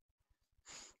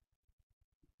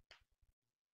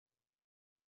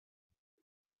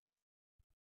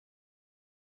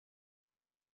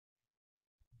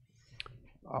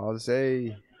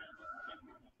 Zay.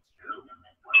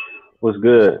 What's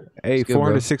good? Hey, good,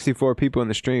 464 people in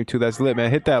the stream too. That's lit,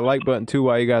 man. Hit that like button too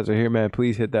while you guys are here, man.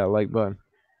 Please hit that like button.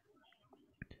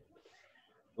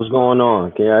 What's going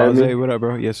on? Can y'all hear me? What up,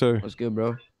 bro? Yes, sir. What's good,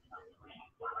 bro?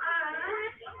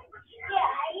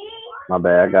 My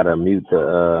bad. I gotta mute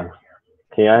the.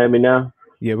 Can y'all hear me now?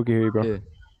 Yeah, we can hear you, bro. Yeah.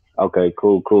 Okay,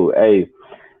 cool. Hey,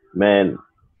 man,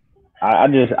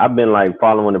 I've been like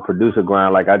following the producer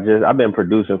grind. Like I've been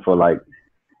producing for like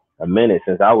a minute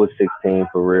since I was 16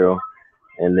 for real.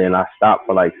 And then I stopped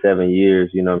for like 7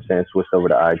 years, you know what I'm saying? Switched over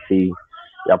to IT.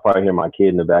 Y'all probably hear my kid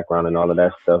in the background and all of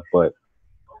that stuff. But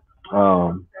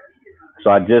so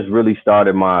I just really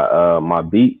started my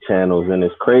beat channels, and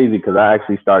it's crazy because I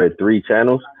actually started 3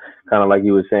 channels, kind of like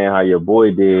you were saying how your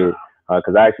boy did,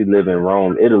 because I actually live in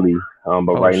Rome, Italy.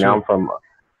 But right now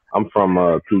I'm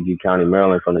from PG County,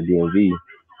 Maryland, from the DMV.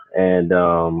 And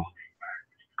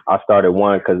I started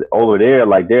one because over there,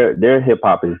 like their hip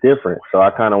hop is different. So I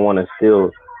kind of want to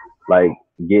still like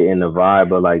get in the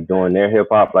vibe of like doing their hip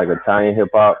hop, like Italian hip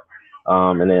hop.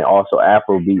 And then also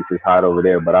Afro Beats is hot over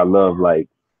there. But I love like,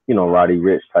 Roddy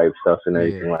Ricch type stuff and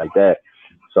everything like that.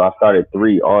 So I started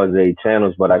 3 RZ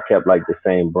channels, but I kept like the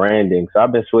same branding. So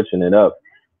I've been switching it up.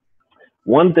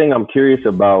 One thing I'm curious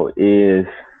about is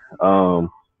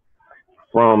from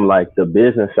like the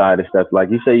business side of stuff, like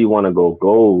you say you want to go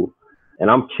gold. And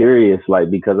I'm curious,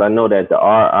 like, because I know that the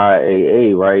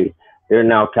RIAA, right, they're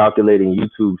now calculating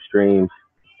YouTube streams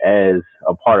as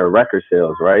a part of record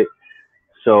sales, right?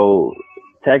 So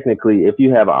technically, if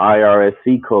you have an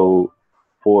IRSC code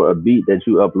for a beat that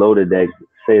you uploaded that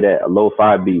say that a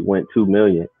lo-fi beat went 2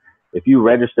 million, if you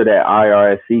register that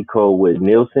IRSC code with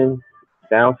Nielsen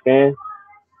SoundScan,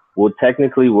 will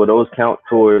those count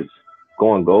towards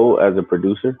going gold as a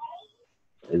producer?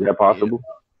 Is that possible?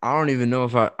 I don't even know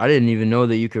if I didn't even know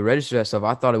that you could register that stuff.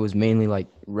 I thought it was mainly like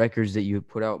records that you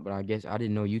put out, but I guess I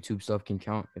didn't know YouTube stuff can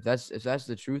count. If that's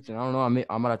the truth, and I don't know,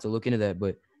 I might have to look into that.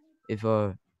 But if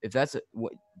that's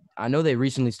what I know, they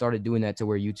recently started doing that to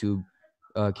where YouTube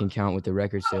can count with the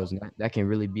record sales, and that can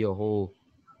really be a whole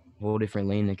different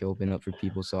lane that can open up for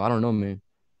people. So I don't know, man.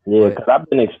 Yeah, because I've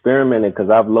been experimenting,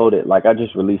 because I've loaded, like I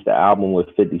just released an album with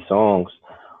 50 songs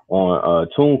on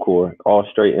TuneCore, all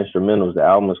straight instrumentals. The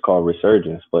album is called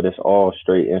Resurgence, but it's all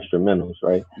straight instrumentals,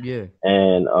 right? Yeah.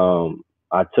 And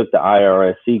I took the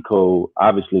IRSC code.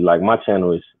 Obviously, like my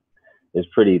channel is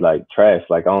pretty like trash.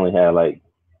 Like I only had like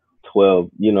 12,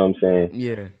 you know what I'm saying?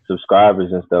 Yeah.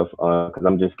 Subscribers and stuff, because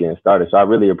I'm just getting started. So I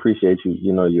really appreciate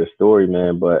your story,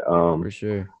 man. But for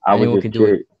sure, anyone can do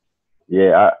it.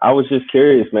 Yeah, I was just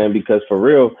curious, man, because for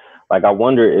real, like I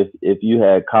wonder if you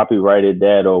had copyrighted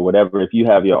that or whatever, if you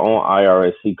have your own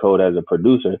IRSC code as a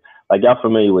producer. Like y'all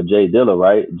familiar with Jay Dilla,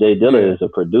 right? Jay Dilla is a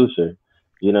producer,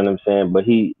 you know what I'm saying? But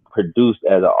he produced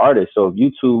as an artist. So if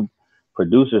YouTube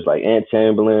producers like Ant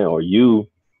Chamberlain or you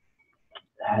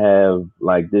have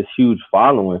like this huge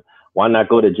following, why not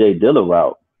go the Jay Dilla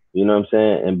route? You know what I'm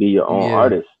saying? And be your own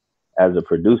artist as a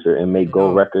producer and make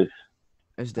gold records.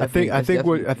 I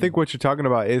think what you're talking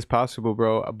about is possible,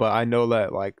 bro. But I know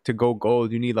that like to go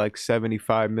gold, you need like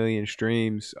 75 million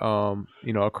streams,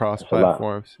 across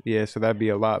platforms. Yeah, so that'd be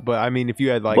a lot. But I mean, if you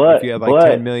had like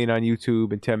 10 million on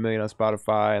YouTube and 10 million on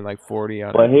Spotify and like 40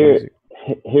 on. But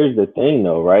here's the thing,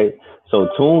 though, right? So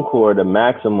TuneCore, the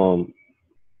maximum,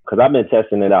 because I've been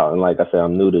testing it out, and like I said,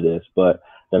 I'm new to this, but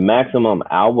the maximum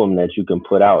album that you can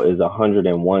put out is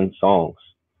 101 songs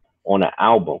on an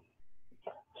album.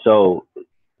 So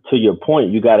to your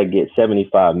point, you got to get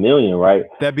 75 million, right?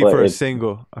 That'd be for a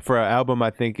single. For an album,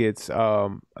 I think it's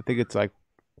like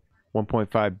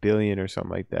 1.5 billion or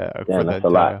something like that. Damn, that's a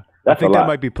lot. I think that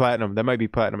might be platinum.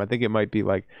 I think it might be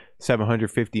like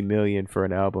 750 million for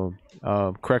an album.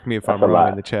 Correct me if I'm wrong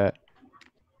in the chat.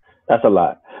 That's a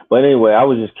lot. But anyway, I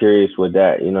was just curious with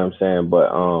that, you know what I'm saying?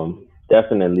 But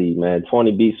definitely, man,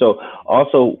 20 beats. So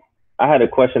also, I had a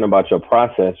question about your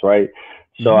process, right?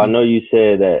 So I know you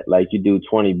said that like you do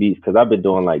 20 beats, because I've been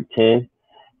doing like 10.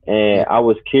 And I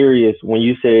was curious when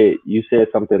you said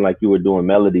something like you were doing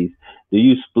melodies. Do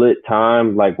you split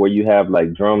time, like where you have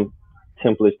like drum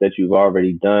templates that you've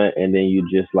already done, and then you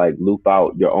just like loop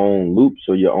out your own loops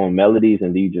or your own melodies,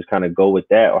 and do you just kind of go with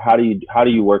that, or how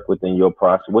do you work within your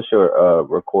process? What's your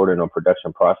recording or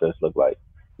production process look like?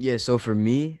 Yeah, so for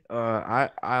me, I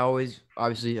always,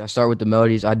 obviously I start with the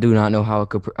melodies. I do not know how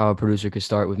a producer could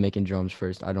start with making drums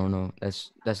first. I don't know.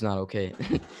 That's not okay.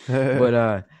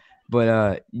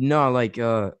 But no, like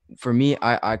for me,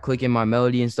 I click in my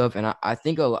melody and stuff, and I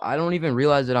think I don't even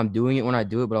realize that I'm doing it when I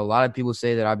do it. But a lot of people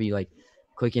say that I be like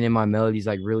clicking in my melodies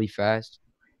like really fast,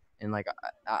 and like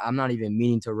I'm not even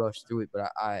meaning to rush through it, but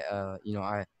I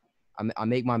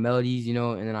make my melodies,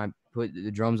 and then I put the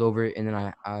drums over it, and then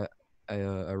I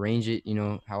arrange it,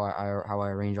 how I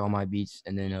arrange all my beats,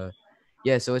 and then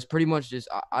yeah, so it's pretty much just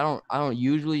I don't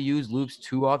usually use loops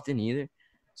too often either.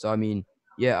 So I mean,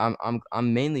 yeah,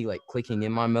 I'm mainly like clicking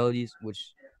in my melodies, which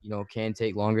can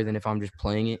take longer than if I'm just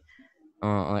playing it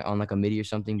on like a MIDI or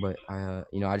something. But I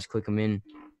just click them in,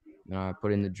 and I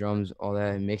put in the drums, all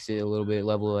that, and mix it a little bit,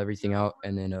 level everything out,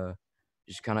 and then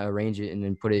just kind of arrange it and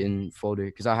then put it in folder,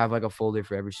 because I have like a folder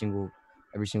for every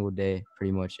single day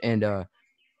pretty much.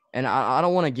 And I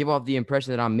don't want to give off the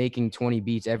impression that I'm making 20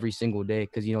 beats every single day,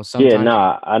 because sometimes. Yeah,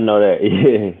 nah, I know that.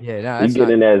 Yeah, you get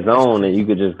in that zone and you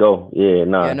could just go. Yeah,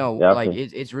 nah. Yeah, no, like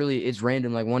it's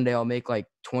random. Like one day I'll make like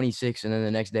 26, and then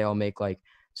the next day I'll make like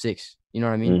 6. You know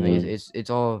what I mean? Like it's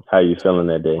all how you feeling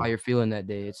that day. How you're feeling that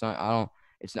day. It's not.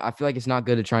 I feel like it's not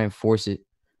good to try and force it,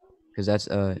 because that's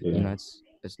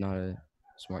that's not a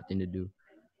smart thing to do.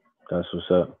 That's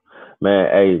what's up. Man,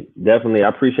 hey, definitely. I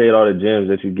appreciate all the gems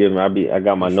that you give me. I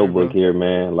got my notebook here,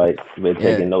 man. Like, been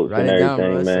taking notes and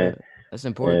everything, man. That's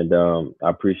important. And I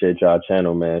appreciate y'all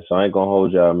channel, man. So I ain't gonna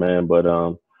hold y'all, man. But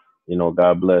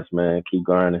God bless, man. Keep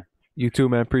grinding. You too,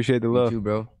 man. Appreciate the love. You too,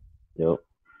 bro. Yep.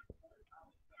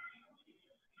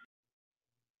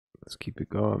 Let's keep it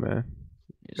going, man.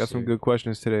 Yes, got some good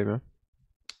questions today, man.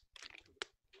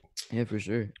 Yeah, for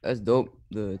sure. That's dope.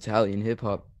 The Italian hip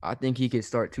hop. I think he could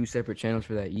start 2 separate channels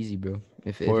for that easy, bro.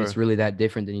 If it's really that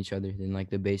different than each other than like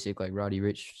the basic like Roddy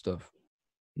Ricch stuff.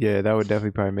 Yeah, that would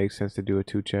definitely probably make sense to do a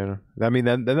 2 channel. I mean,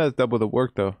 then that's double the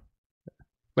work though.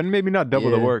 But maybe not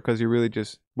double the work, because you really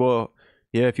just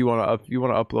if you want to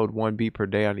upload 1 beat per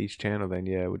day on each channel, then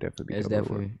yeah, it would definitely be it's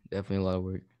definitely a lot of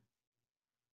work.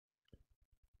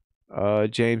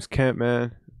 James Kemp,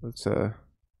 man. Let's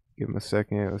give him a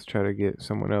second. Let's try to get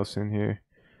someone else in here.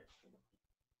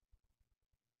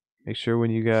 Make sure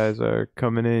when you guys are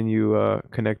coming in, you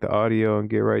connect the audio and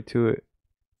get right to it.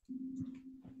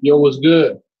 Yo, what's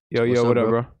good? Yo, what up,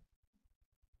 bro?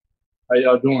 How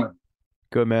y'all doing?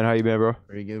 Good, man. How you been, bro?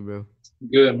 Pretty good, bro.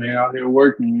 Good, man. Out here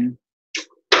working, man.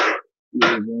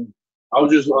 Yeah, man. I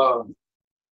was just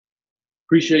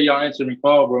appreciate y'all answering the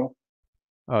call, bro.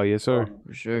 Oh, yes, sir.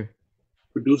 For sure.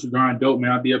 ProducerGrind dope,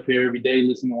 man. I'll be up here every day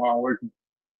listening while I'm working.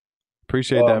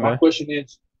 Appreciate that, man. My question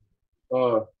is,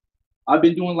 I've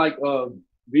been doing like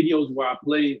videos where I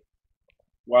play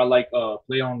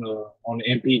on the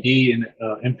MPD and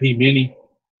MP Mini.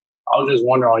 I was just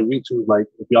wondering on YouTube, like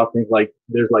if y'all think like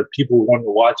there's like people wanting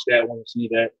to watch that, want to see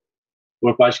that,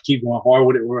 or if I should keep going hard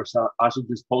with it, or if I should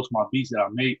just post my beats that I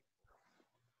make,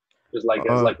 just like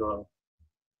as like a.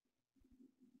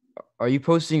 Are you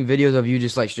posting videos of you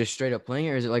just straight up playing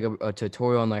it, or is it like a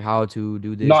tutorial on like how to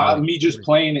do this? No, me just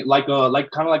playing it like kind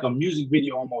of like a music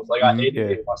video almost. Like I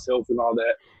edited it myself and all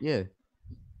that. Yeah.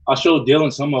 I showed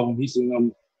Dylan some of them. He seen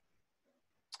them.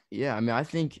 Yeah, I mean, I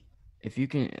think if you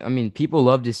can, I mean, people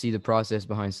love to see the process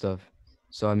behind stuff.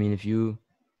 So I mean, if you're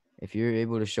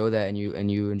able to show that and you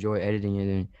enjoy editing it,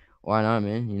 then why not,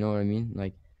 man? You know what I mean?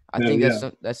 Like, I think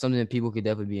that's something that people could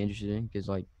definitely be interested in, because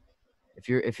like,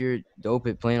 if you're dope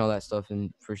at playing all that stuff,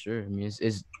 then for sure. I mean,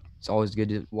 it's always good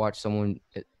to watch someone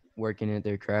working at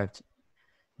their craft.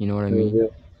 You know what I mean?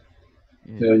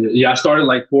 Yeah. I started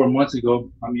like 4 months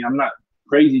ago. I mean, I'm not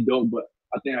crazy dope, but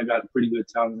I think I got a pretty good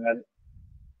talent at it.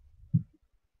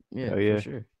 Yeah, for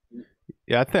sure.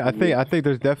 Yeah, I think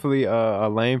there's definitely a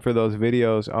lane for those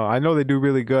videos. I know they do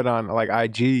really good on like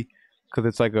IG because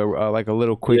it's like a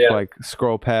little quick Yeah. like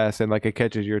scroll past and like it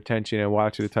catches your attention and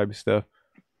watch the type of stuff.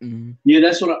 Mm-hmm. Yeah,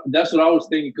 that's what I was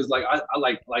thinking. Cause like I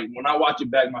like when I watch it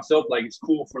back myself, like it's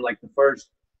cool for like the first,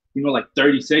 like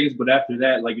 30 seconds, but after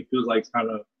that, like it feels like it's kind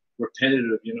of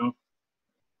repetitive,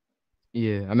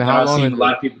 Yeah, I mean, Now how I've long seen are a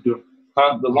lot of people do it.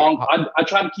 I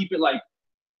try to keep it like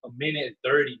a minute and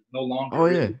 30, no longer. Oh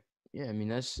really. yeah, I mean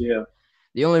that's Yeah.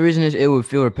 the only reason it would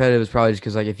feel repetitive is probably just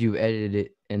because like if you edited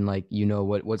it and like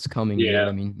what's coming, you know what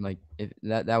I Yeah. mean? Like if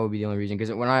that would be the only reason.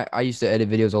 Because when I used to edit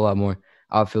videos a lot more,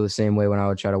 I would feel the same way when I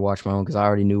would try to watch my own because I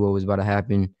already knew what was about to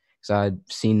happen because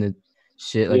I'd seen the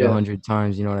shit like Yeah. 100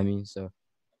 times. You know what I mean? So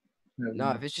no,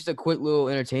 Yeah. if it's just a quick little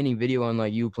entertaining video on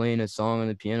like you playing a song on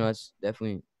the piano, that's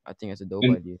definitely I think that's a dope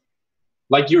And idea.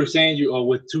 like you were saying, you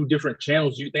with 2 different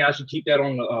channels. Do you think I should keep that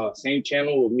on the same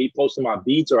channel with me posting my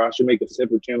beats, or I should make a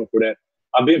separate channel for that?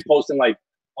 I've been posting like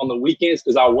on the weekends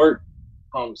because I work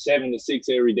from 7 to 6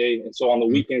 every day, and so on the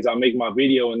weekends I make my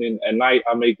video, and then at night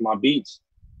I make my beats.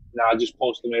 Now I just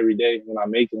post them every day when I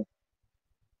make them.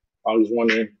 I was just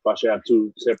wondering if I should have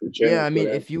 2 separate channels. Yeah, I mean,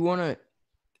 if you wanna,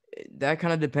 that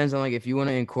kind of depends on like if you want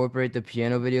to incorporate the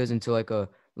piano videos into like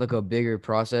a bigger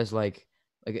process, like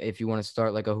if you want to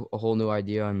start like a whole new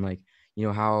idea on like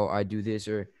how I do this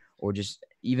or just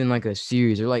even like a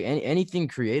series or like anything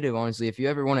creative. Honestly, if you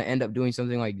ever want to end up doing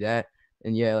something like that,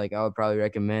 then yeah, like I would probably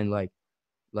recommend like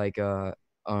doing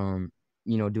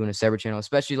a separate channel,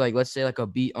 especially like let's say like a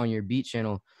beat on your beat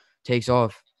channel takes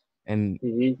off and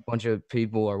a bunch of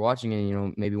people are watching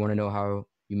it, maybe want to know how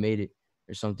you made it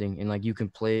or something, and like you can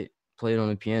play it on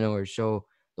the piano or show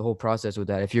the whole process with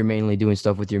that if you're mainly doing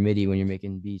stuff with your MIDI when you're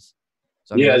making beats.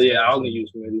 So I mean, that's I only definitely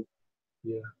use MIDI.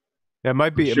 Yeah. Yeah, it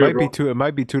might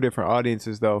be 2 different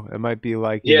audiences though. It might be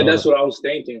like that's what I was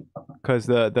thinking. Because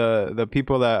the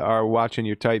people that are watching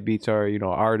your type beats are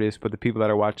artists, but the people that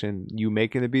are watching you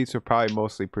making the beats are probably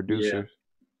mostly producers.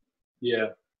 Yeah.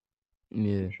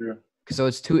 Yeah. For sure. So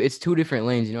it's two different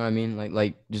lanes, you know what I mean?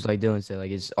 Like just like Dylan said,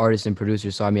 like it's artists and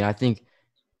producers. So I mean, I think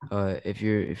if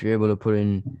you're able to put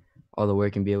in all the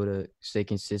work and be able to stay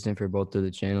consistent for both of the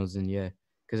channels, then yeah.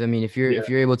 Because I mean, if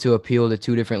you're able to appeal to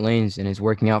 2 different lanes and it's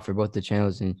working out for both the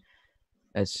channels, then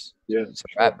it's a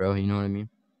wrap, bro. You know what I mean?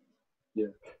 Yeah.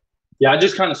 Yeah, I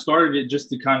just kind of started it just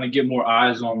to kind of get more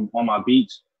eyes on my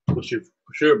beats. For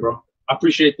sure, bro. I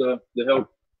appreciate the help.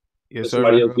 Yes, sir.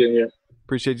 Somebody else getting here.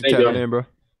 Appreciate you tapping in, bro.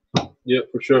 Yeah,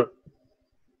 for sure.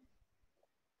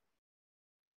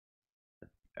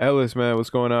 Ellis, man, what's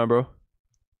going on, bro?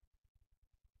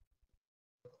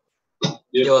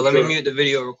 Yeah, yo, let me mute the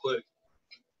video real quick.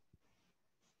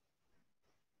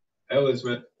 Ellis,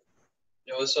 man.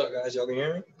 Yo, what's up, guys? Y'all can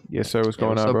hear me? Yes, sir. What's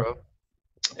going on, bro?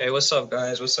 Hey, what's up,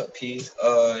 guys? What's up, P?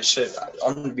 Shit,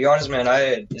 I'm gonna be honest, man.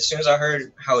 As soon as I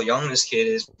heard how young this kid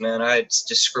is, man, I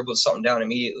just scribbled something down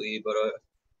immediately. But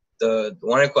the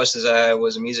one of the questions I had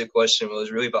was a music question,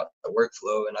 was really about the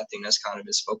workflow, and I think that's kind of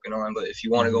been spoken on. But if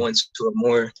you want to go into it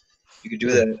more, you could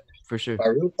do that. For sure. My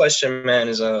real question, man,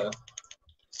 is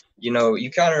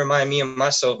you kind of remind me of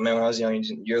myself, man, when I was young.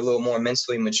 You're a little more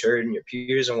mentally mature than your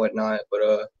peers and whatnot,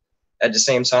 but at the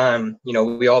same time,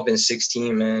 we all been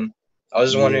 16, man. I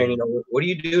was just wondering, what do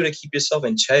you do to keep yourself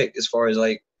in check as far as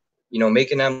like,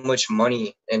 making that much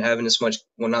money and having this much,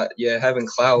 having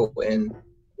clout and,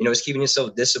 it's keeping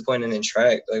yourself disciplined and in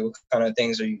track. Like, what kind of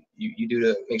things are you do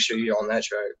to make sure you're on that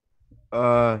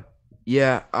track?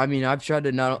 Yeah, I mean, I've tried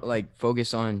to not like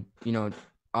focus on,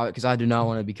 because I do not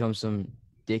want to become some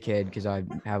dickhead because I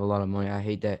have a lot of money. I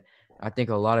hate that. I think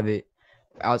a lot of it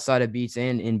outside of beats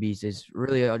and in beats is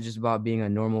really just about being a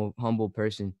normal, humble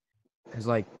person. Because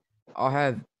like I'll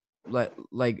have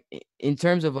like in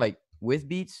terms of like with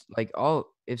beats, like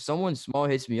if someone small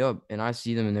hits me up and I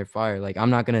see them in their fire, like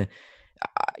I'm not gonna.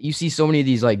 You see so many of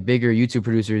these like bigger YouTube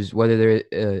producers, whether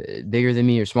they're bigger than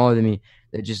me or smaller than me,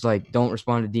 that just like don't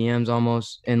respond to DMs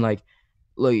almost. And like,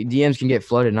 look, DMs can get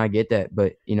flooded, and I get that,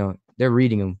 but they're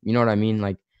reading them. You know what I mean?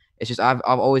 Like, it's just I've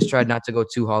always tried not to go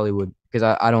too Hollywood because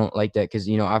I don't like that because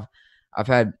I've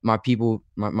had my people,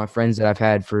 my friends that I've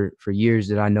had for years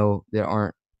that I know that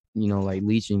aren't like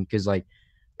leeching because like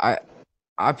I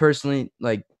personally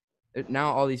like.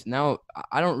 Now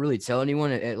I don't really tell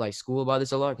anyone at like school about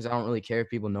this a lot because I don't really care if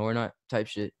people know or not type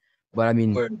shit. But I mean,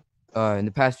 in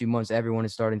the past few months, everyone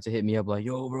is starting to hit me up like,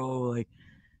 yo, bro, like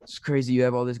it's crazy you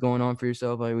have all this going on for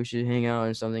yourself. Like we should hang out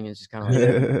or something. It's just kind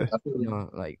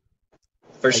of like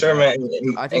for sure, man.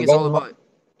 I think it's all about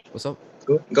what's up.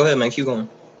 Go ahead, man. Keep going.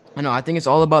 I know. I think it's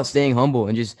all about staying humble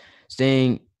and just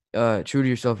staying true to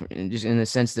yourself, and just in the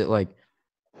sense that like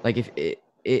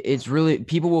it's really,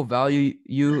 people will value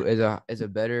you as a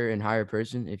better and higher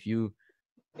person if you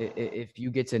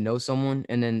get to know someone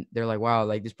and then they're like, wow,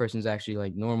 like this person's actually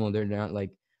like normal. They're not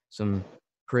like some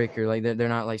prick, or like they're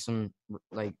not like some,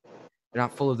 like they're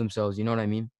not full of themselves. You know what I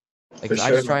mean? Like, For 'cause I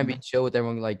sure, just try and be man. chill with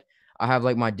everyone. Like, I have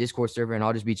like my Discord server, and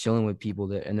I'll just be chilling with people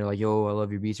that, and they're like, yo, I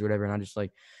love your beats or whatever. And I just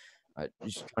kind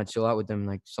of chill out with them.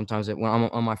 Like sometimes when I'm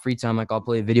on my free time, like I'll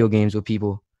play video games with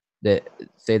people that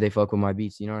say they fuck with my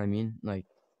beats. You know what I mean? Like,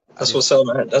 I That's just what's up,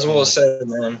 man. That's what hang was out. said,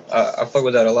 man. I fuck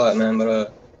with that a lot, man.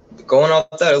 But going off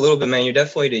that a little bit, man, you're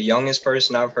definitely the youngest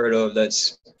person I've heard of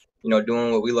that's,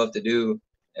 doing what we love to do,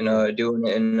 and Yeah. doing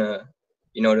it in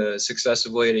the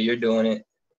successive way that you're doing it.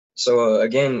 So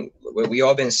again, we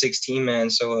all been 16, man.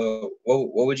 So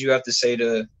what would you have to say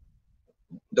to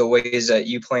the ways that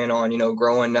you plan on,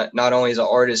 growing not only as an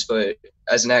artist but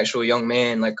as an actual young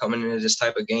man, like coming into this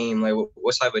type of game? Like,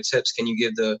 what type of tips can you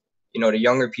give the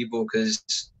younger people? Because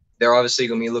they're obviously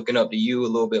gonna be looking up to you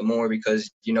a little bit more because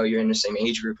you're in the same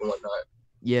age group and whatnot.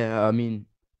 Yeah, I mean,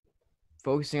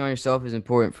 focusing on yourself is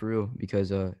important for real,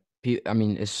 because I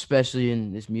mean, especially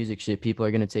in this music shit, people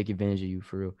are gonna take advantage of you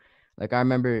for real. Like, I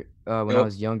remember when I Yep.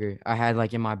 was younger, I had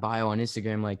like in my bio on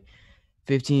Instagram like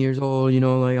 15 years old,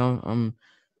 like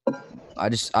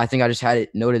I think I just had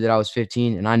it noted that I was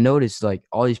 15, and I noticed like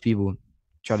all these people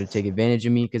try to take advantage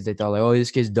of me because they thought like, oh,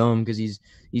 this kid's dumb because he's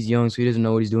young, so he doesn't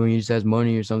know what he's doing. He just has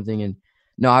money or something. And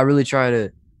no, I really try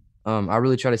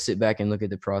to sit back and look at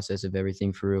the process of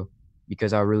everything for real,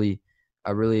 because I really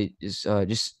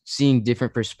just seeing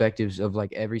different perspectives of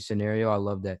like every scenario. I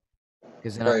love that,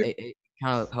 because then Right. it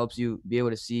kind of helps you be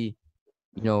able to see,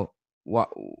 you know, why,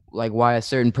 like why a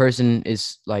certain person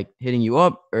is like hitting you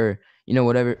up, or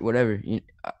whatever.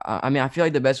 I mean, I feel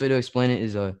like the best way to explain it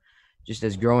is just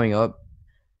as growing up,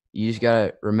 you just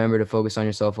gotta remember to focus on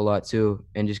yourself a lot too,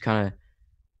 and just kind of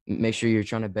make sure you're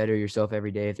trying to better yourself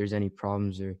every day. If there's any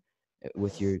problems, or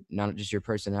with your, not just your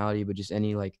personality, but just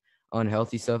any like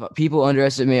unhealthy stuff, people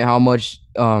underestimate how much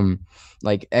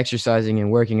like exercising and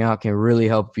working out can really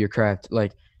help your craft.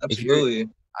 Like, if you're Absolutely.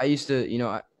 I used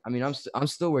to, I mean, I'm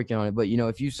still working on it, but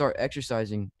if you start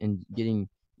exercising and getting,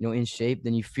 in shape,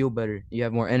 then you feel better. You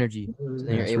have more energy, so then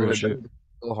Yeah, you're that's able real to shit.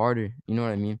 go harder. You know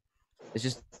what I mean? It's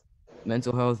just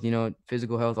mental health,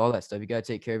 physical health, all that stuff. You gotta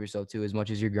take care of yourself too, as much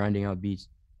as you're grinding out beats.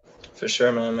 For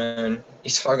sure, man.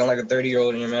 He's talking like a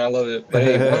 30-year-old in here, man. I love it. But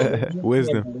hey,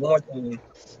 Wisdom. one more thing.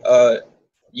 Uh,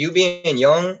 you being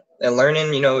young and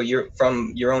learning, you're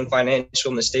from your own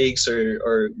financial mistakes or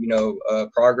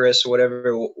progress or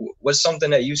whatever. What's something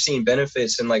that you've seen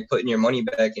benefits in, like, putting your money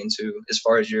back into as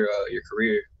far as your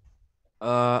career?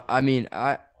 I mean,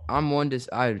 I'm one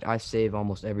to I save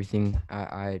almost everything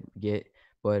I get,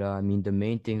 but I mean, the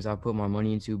main things I put my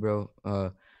money into, bro.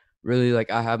 Really, like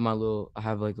I have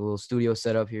like a little studio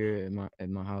set up here at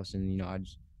my house, and I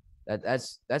just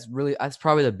that's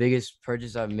probably the biggest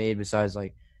purchase I've made, besides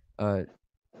uh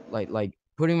like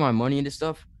putting my money into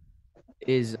stuff,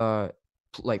 is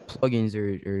like plugins,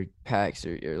 or packs,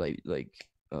 or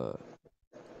uh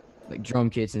like drum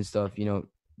kits and stuff.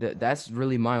 That's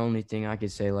really my only thing I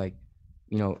could say. Like,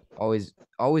 always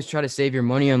try to save your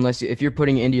money, unless if you're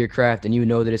putting it into your craft and you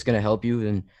know that it's gonna help you,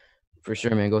 then for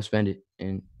sure, man, go spend it,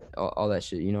 and all that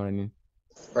shit. You know what I mean?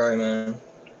 All right, man.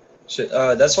 Shit,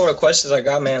 that's all the questions I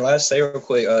got, man. Last say real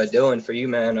quick, Dylan, for you,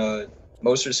 man.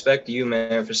 Most respect to you,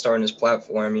 man, for starting this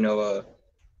platform.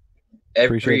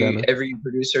 Appreciate that, man. Every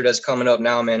producer that's coming up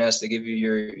now, man, has to give you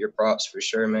your props for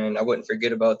sure, man. I wouldn't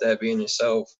forget about that, being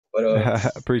yourself. But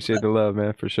Appreciate the love,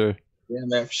 man, for sure. yeah,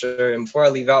 man, for sure. And before I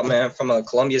leave out, man, from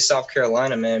Columbia, South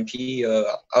Carolina, man, P,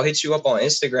 I'll hit you up on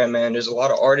Instagram, man. There's a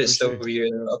lot of artists For sure. over here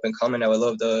that are up and coming. I would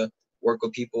love to work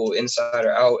with people inside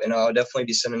or out, and I'll definitely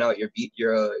be sending out your link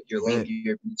Yeah. to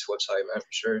your Beats website, man, for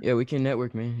sure. Yeah, we can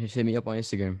network, man. Just hit me up on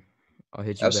Instagram. I'll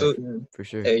hit you back Absolutely, man. for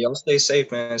sure. Hey, y'all stay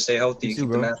safe, man. Stay healthy. You too,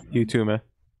 Keep the bro. mask. You too, man.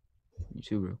 You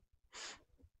too, bro.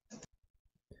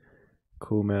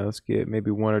 Cool, man. Let's get maybe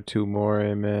one or two more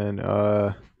in,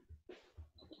 man.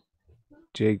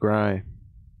 Jay Grind.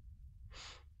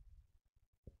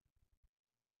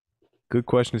 Good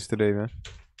questions today, man.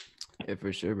 Yeah,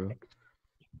 for sure, bro.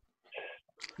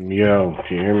 Yo,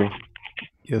 can you hear me?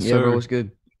 Yes, Yeah, sir. bro. What's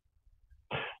good?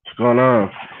 What's going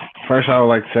on? First, I would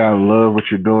like to say I love what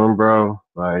you're doing, bro.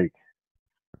 Like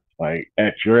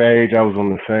at your age, I was on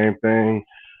the same thing.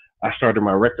 I started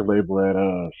my record label at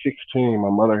 16. My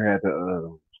mother had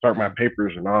to start my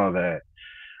papers and all that.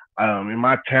 In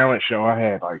my talent show, I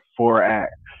had like 4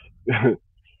 acts.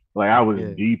 Like I was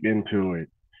Yeah. deep into it.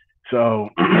 So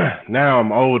now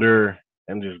I'm older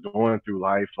and just going through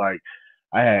life. Like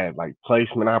I had like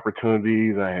placement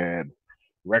opportunities. I had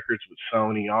records with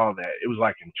Sony, all that. It was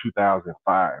like in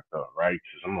 2005 though, right?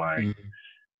 Because I'm like,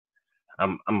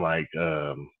 Mhm. I'm like,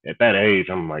 at that age,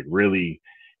 I'm like really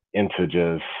into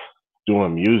just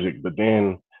doing music. But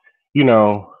then, you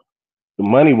know, the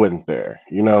money wasn't there,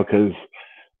 you know, because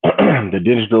the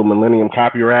Digital Millennium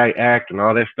Copyright Act and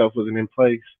all that stuff wasn't in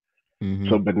place.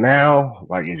 So, Mhm. but now,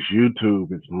 like, it's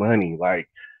YouTube, it's money. Like,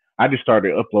 I just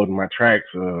started uploading my tracks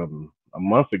a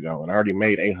month ago, and I already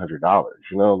made $800.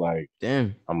 You know, like,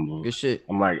 Damn. I'm, Good shit.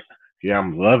 I'm like, yeah,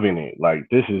 I'm loving it. Like,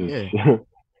 this is, Yeah.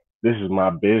 this is my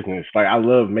business. Like, I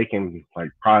love making like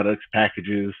products,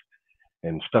 packages,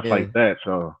 and stuff Yeah. like that.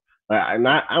 So, like,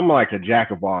 I'm like a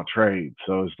jack of all trades.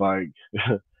 So it's like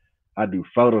I do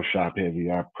Photoshop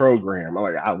heavy. I program.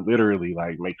 I literally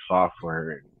like make software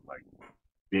and like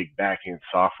big back end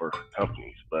software for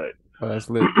companies. But Oh, that's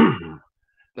lit.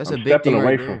 That's I'm a big stepping thing right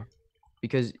away from. there.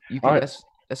 Because you All could right,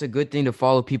 that's a good thing to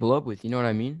follow people up with, you know what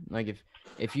I mean? Like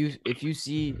if you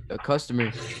see a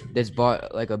customer that's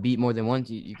bought like a beat more than once,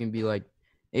 you can be like,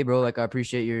 hey bro, like I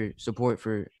appreciate your support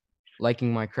for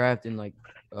liking my craft and like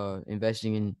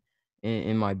investing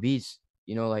in my beats,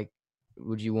 you know, like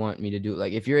would you want me to do,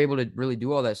 like if you're able to really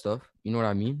do all that stuff, you know what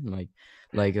I mean, like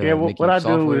yeah. What making I do is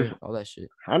software, all that shit.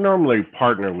 I normally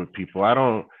partner with people. I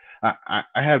don't. I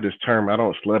have this term. I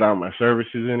don't slut out my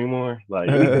services anymore. Like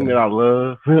anything that I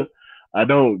love, I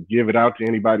don't give it out to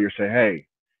anybody or say, "Hey,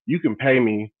 you can pay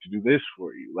me to do this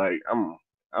for you." Like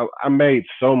I made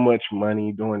so much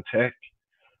money doing tech.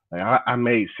 Like I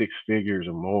made six figures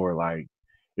or more. Like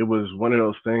it was one of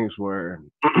those things where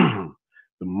the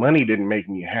money didn't make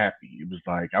me happy. It was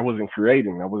like I wasn't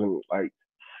creating. I wasn't like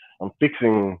I'm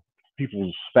fixing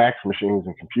people's fax machines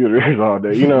and computers all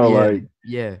day. You know, Yeah, like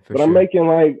yeah, for but I'm sure. making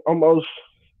like almost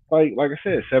like I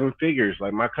said, seven figures.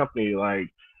 Like my company, like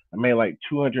I made like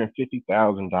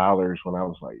 $250,000 when I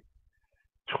was like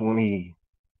 20,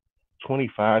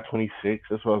 25, 26.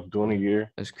 That's what I was doing a Damn,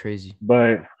 year. that's crazy.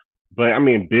 But I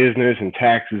mean business and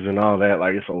taxes and all that,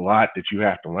 like it's a lot that you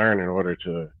have to learn in order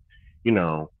to, you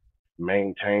know,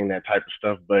 maintain that type of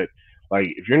stuff. But like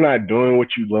if you're not doing what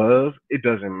you love, it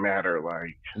doesn't matter.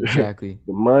 Like Exactly.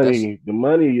 That's the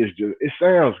money is just it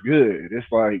sounds good. It's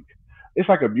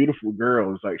like a beautiful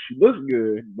girl. It's like she looks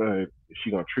good, but is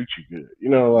she gonna treat you good? You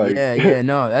know, like yeah, yeah,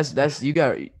 no, that's you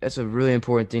got that's a really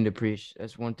important thing to preach.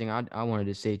 That's one thing I wanted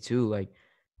to say too. Like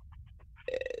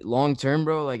long term,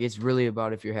 bro, like it's really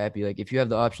about if you're happy. Like if you have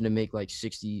the option to make like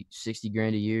 60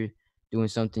 grand a year doing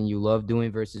something you love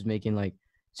doing versus making like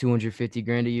 250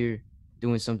 grand a year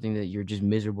doing something that you're just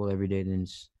miserable every day, then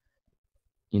it's,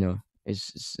 you know,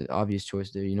 it's an obvious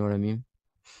choice there. You know what I mean?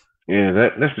 yeah,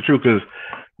 that's the truth. Because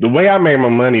the way I made my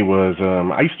money was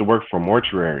I used to work for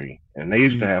mortuary, and they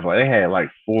used to Mhm. have like they had like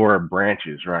four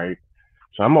branches, right?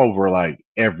 So I'm over like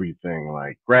everything,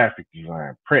 like graphic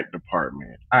design, print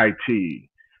department, IT.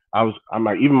 I'm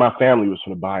like even my family was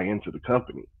going to buy into the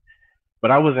company,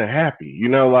 but I wasn't happy. You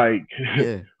know, like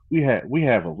Yeah. we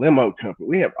have a limo company,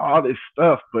 we have all this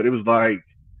stuff, but it was like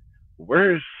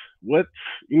where's what's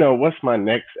what's my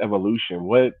next evolution?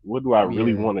 What do I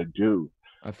really Yeah. want to do?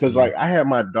 I feel Because like you. I had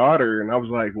my daughter, and I was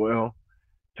like, well,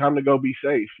 time to go be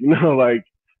safe. You know, like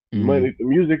Mm. the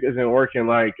music isn't working.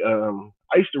 Like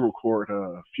I used to record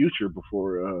Future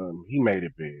before he made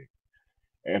it big,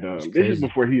 and That's this is crazy.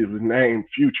 before he was named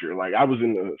Future. Like I was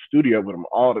in the studio with him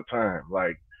all the time.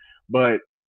 Like, but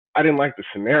I didn't like the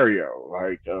scenario.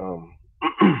 Like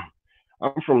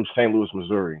I'm from St. Louis,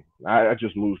 Missouri. I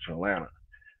just moved to Atlanta,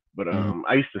 but Mhm.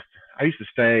 I used to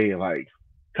stay like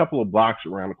a couple of blocks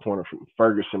around the corner from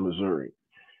Ferguson, Missouri,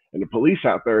 and the police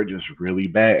out there are just really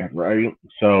bad, right?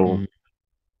 So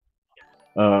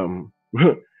Mhm.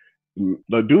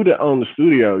 the dude that owned the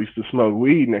studio used to smoke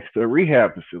weed next to a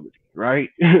rehab facility, right?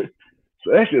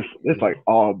 So it's like Yeah.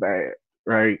 all bad,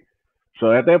 right?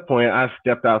 So at that point, I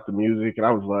stepped out the music and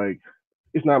I was like,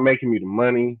 it's not making me the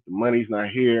money. The money's not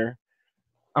here.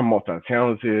 I'm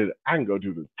multi-talented. I can go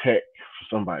do the tech for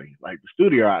somebody. Like the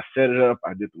studio, I set it up.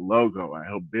 I did the logo. I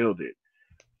helped build it.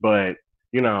 But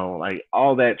like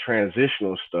all that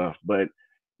transitional stuff. But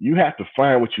you have to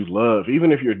find what you love,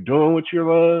 even if you're doing what you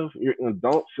love.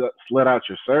 Don't slut out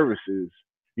your services.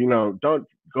 Don't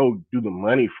go do the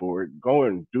money for it. Go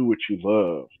and do what you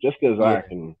love. Just because I Yeah.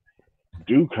 can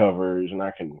do covers and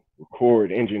I can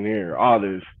record, engineer, all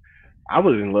this, I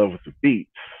was in love with the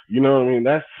beats. You know what I mean?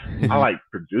 I like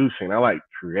producing. I like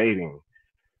creating.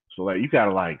 So like you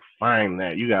gotta like find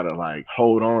that. You gotta like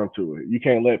hold on to it. You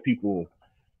can't let people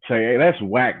say, "Hey, that's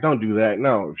whack. Don't do that."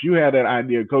 No, if you had that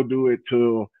idea, go do it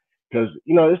too. Because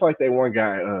it's like that one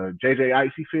guy, JJ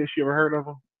Icy Fish. You ever heard of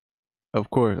him? Of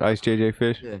course, Ice JJ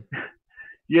Fish. Yeah.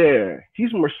 Yeah,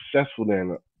 he's more successful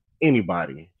than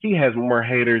anybody. He has more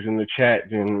haters in the chat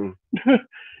than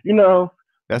you know.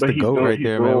 That's But the goat right he's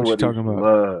there, man. doing What you what he talking about?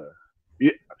 loves.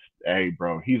 Yeah. Hey,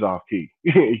 bro, he's off key.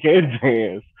 He can't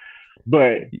dance,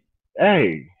 but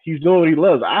hey, he's doing what he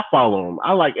loves. I follow him.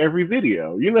 I like every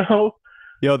video. You know.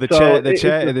 Yo, the So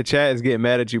chat is getting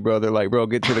mad at you, bro. They're like, bro,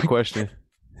 get to the question.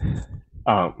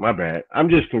 Oh, my bad. I'm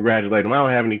just congratulating him. I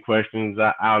don't have any questions.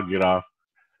 I'll get off.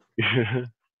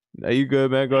 No, you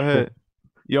good, man? Go ahead.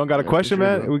 You don't got a question, sure,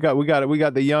 man? bro. We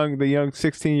got the young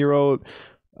 16-year-old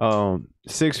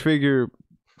 6-figure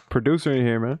producer in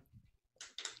here, man.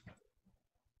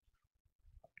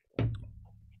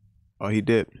 Oh, he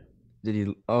did. Did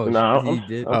he? Oh, No, he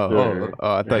did. I'm good.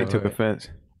 I thought you Yeah, took right. offense.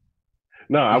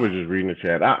 No, I was just reading the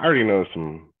chat. I already know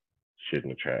some shit in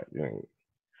the chat. You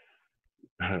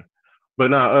know. But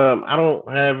no, I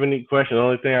don't have any questions. The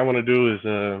only thing I want to do is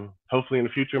hopefully in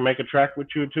the future make a track with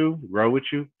you too, grow with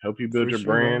you, help you build For your sure,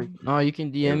 bro. brand. No, you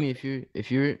can DM me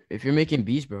if you're making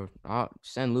beats, bro. I'll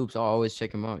send loops. I'll always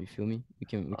check them out. You feel me? We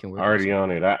can work. Already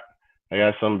on it. I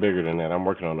got something bigger than that. I'm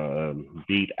working on a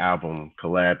beat album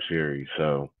collab series.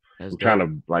 So That's I'm trying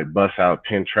to like bust out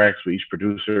 10 tracks for each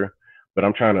producer, but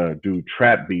I'm trying to do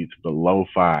trap beats, but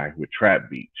lo-fi with trap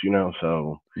beats, you know,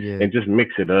 so yeah. and just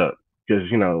mix it up because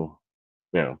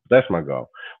that's my goal.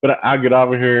 But I'll get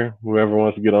over here. Whoever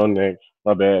wants to get on next.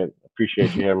 My bad.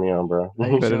 Appreciate you having me on, bro.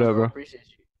 Thank you, Bet it Sean, up, bro. Appreciate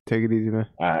you. Take it easy, man.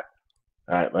 All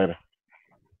right, later.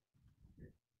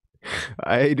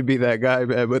 I hate to be that guy,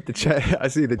 man, but the chat. I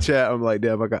see the chat. I'm like,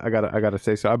 damn, I gotta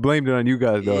say so. I blamed it on you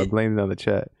guys though. I blamed it on the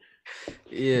chat.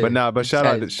 Yeah. But nah, but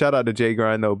the shout out to Jay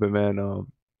Grind though, but man,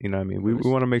 you know what I mean. We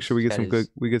want to make sure we get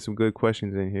some good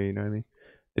questions in here. You know what I mean.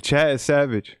 The chat is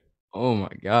savage. Oh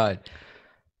my god.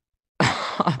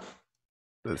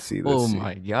 Let's see.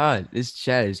 My god, this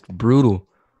chat is brutal.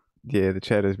 Yeah, the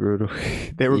chat is brutal.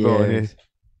 They were going in.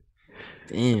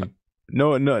 Damn.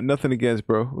 No, nothing against,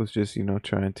 bro. It was just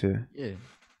trying to. Yeah.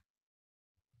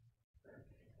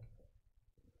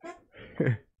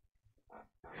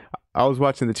 I was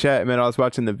watching the chat, man. I was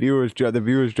watching the viewers drop. The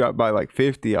viewers dropped by like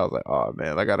 50. I was like, oh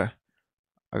man, I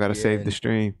gotta save the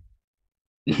stream.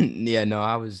 Yeah, no,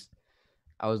 I was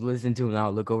listening to him and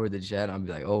I'll look over the chat and I'll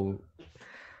be like, oh.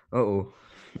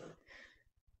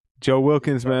 Joe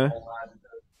Wilkins, man.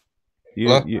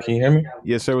 Hello? Can you hear me?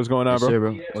 Yes, sir. What's going on, Yes, bro? sir,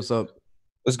 bro? What's up?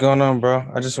 What's going on, bro?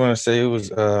 I just want to say it was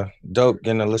dope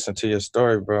getting to listen to your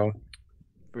story, bro.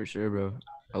 For sure, bro.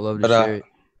 I love to share it.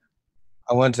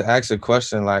 I wanted to ask a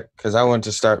question, like, cause I wanted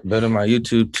to start building my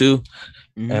YouTube too,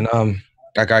 and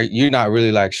you're not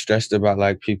really like stressed about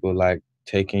like people like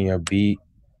taking your beat,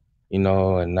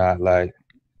 and not like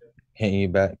hitting you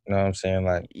back. You know what I'm saying?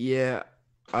 Like, yeah,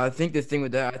 I think the thing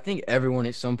with that, I think everyone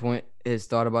at some point has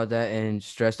thought about that and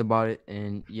stressed about it,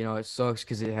 and it sucks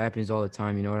because it happens all the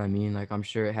time. You know what I mean? Like I'm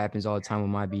sure it happens all the time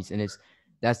with my beats, and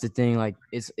that's the thing. Like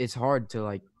it's hard to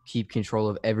like keep control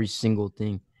of every single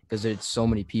thing. Because there's so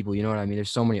many people, you know what I mean? There's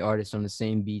so many artists on the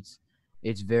same beats.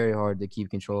 It's very hard to keep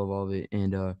control of all of it.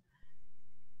 And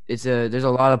there's a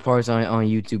lot of parts on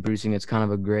YouTube producing. It's kind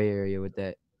of a gray area with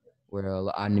that. Where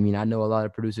I know a lot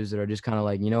of producers that are just kind of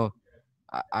like,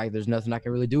 there's nothing I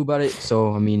can really do about it.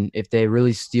 So I mean, if they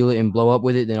really steal it and blow up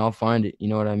with it, then I'll find it. You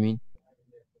know what I mean?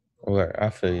 Right, I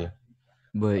feel you.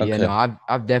 But yeah, no,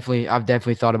 I've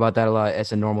definitely thought about that a lot.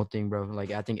 It's a normal thing, bro.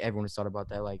 Like I think everyone has thought about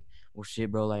that. Like, well, shit,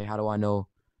 bro. Like, how do I know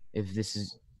if this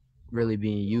is really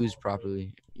being used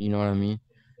properly? You know what I mean?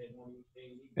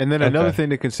 And then another thing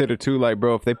to consider too, like,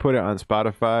 bro, if they put it on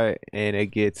Spotify and it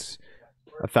gets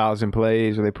 1,000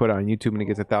 plays, or they put it on YouTube and it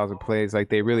gets 1,000 plays, like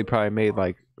they really probably made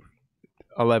like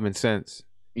 11 cents.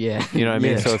 Yeah. You know what I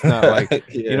mean? So it's not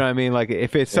like, you know what I mean? Like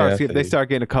if it starts, they start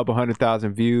getting a couple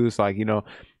 100,000 views, like,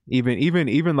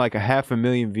 even like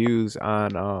 500,000 views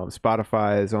on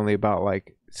Spotify is only about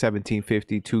like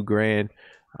 $1,750, $2,000,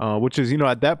 which is,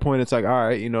 at that point it's like, all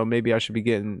right, maybe I should be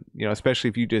getting, especially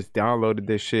if you just downloaded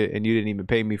this shit and you didn't even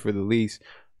pay me for the lease.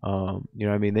 You know what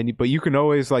I mean? But you can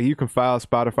always you can file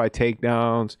Spotify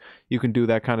takedowns, you can do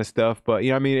that kind of stuff. But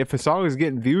I mean, if a song is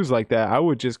getting views like that, I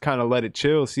would just kind of let it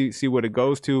chill, see what it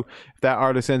goes to. If that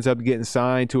artist ends up getting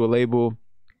signed to a label,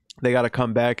 they got to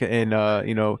come back and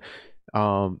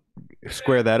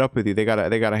square that up with you. They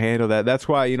gotta handle that. That's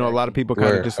why a lot of people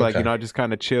kind of just just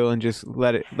kind of chill and just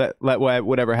let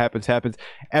whatever happens.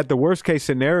 At the worst case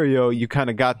scenario, you kind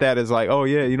of got that as like, oh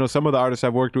yeah, some of the artists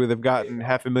I've worked with have gotten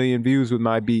 500,000 views with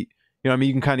my beat. You know what I mean?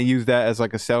 You can kind of use that as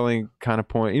like a selling kind of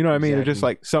point. You know what I mean? Or just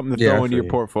like something to throw into your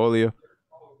portfolio.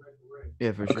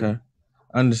 Yeah, for sure. Okay,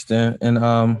 I understand. And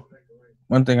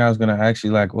one thing I was gonna ask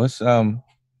you, like, what's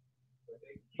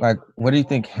like, what do you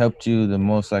think helped you the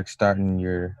most, like starting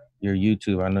your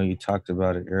YouTube? I know you talked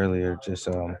about it earlier, just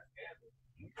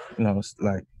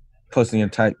like posting your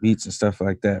type beats and stuff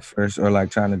like that first, or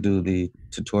like trying to do the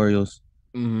tutorials.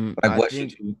 Like, I what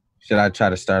think, should I try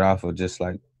to start off with? Just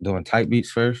like doing type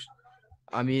beats first?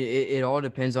 I mean, it all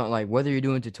depends on like whether you're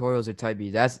doing tutorials or type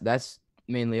beats. That's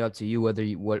mainly up to you whether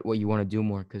you what you want to do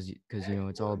more, because you know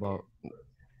it's all about,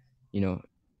 you know,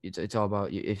 it's all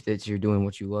about if it's you're doing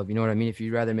what you love. You know what I mean? If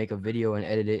you'd rather make a video and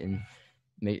edit it and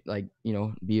make, like, you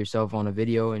know, be yourself on a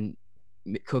video and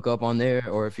cook up on there,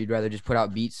 or if you'd rather just put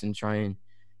out beats and try and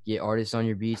get artists on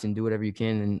your beats and do whatever you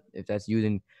can, and if that's you,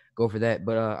 then go for that.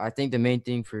 But I think the main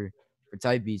thing for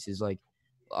type beats is, like,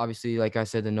 obviously, like I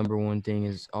said, the number one thing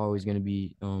is always going to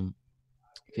be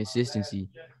consistency.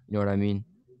 You know what I mean?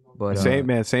 But Same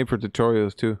man, same for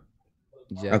tutorials too.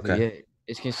 exactly, Okay. yeah,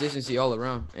 it's consistency all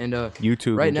around. And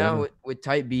YouTube right in now general. with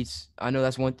type beats, I know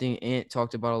that's one thing Ant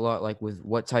talked about a lot, like with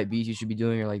what type beats you should be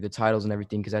doing, or like the titles and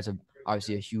everything, because that's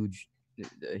obviously a huge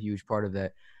part of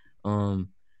that. Um,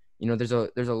 you know, there's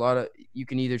a lot of, you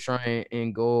can either try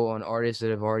and go on artists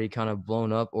that have already kind of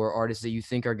blown up, or artists that you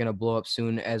think are gonna blow up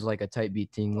soon as like a type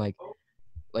beat thing, like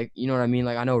you know what I mean?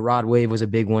 Like, I know Rod Wave was a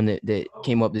big one that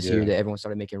came up this year, Yeah. that everyone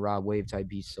started making Rod Wave type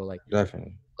beats. So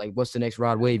Definitely. like what's the next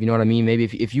Rod Wave? You know what I mean? Maybe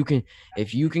if you can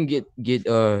if you can get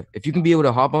if you can be able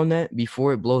to hop on that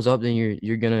before it blows up, then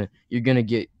you're gonna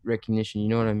get recognition. You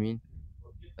know what I mean?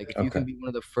 Like, if you Okay. can be one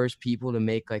of the first people to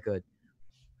make like a,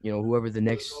 you know, whoever the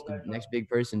next big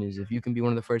person is, if you can be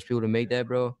one of the first people to make that,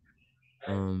 bro,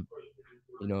 um,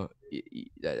 you know,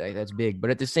 that's big. But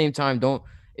at the same time, don't,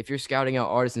 if you're scouting out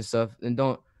artists and stuff, then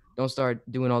don't start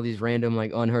doing all these random,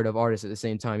 like, unheard of artists at the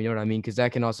same time. You know what I mean? Because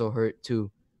that can also hurt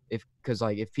too. Because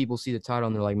like if people see the title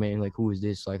and they're like, man, like, who is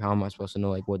this? Like, how am I supposed to know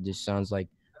like what this sounds like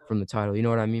from the title? You know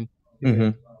what I mean?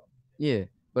 Mm-hmm. Yeah.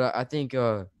 But I think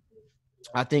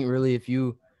really, if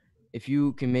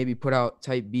you can maybe put out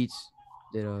type beats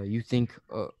that you think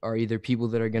are either people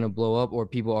that are gonna blow up, or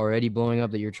people already blowing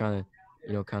up that you're trying to,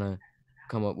 you know, kind of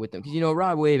come up with them. Because, you know,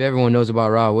 Rod Wave, everyone knows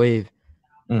about Rod Wave,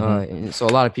 Mm-hmm. and so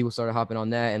a lot of people started hopping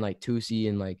on that, and like Tusi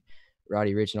and like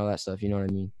Roddy Rich and all that stuff. You know what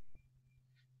I mean?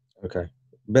 Okay.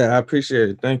 Bet, I appreciate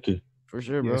it. Thank you. For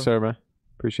sure, bro. Yes, sir, man.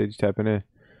 Appreciate you tapping in.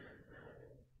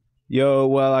 Yo,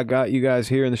 well, I got you guys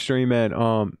here in the stream, man.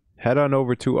 Head on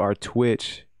over to our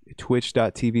Twitch,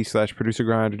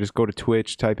 twitch.tv/ProducerGrind, or just go to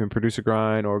Twitch, type in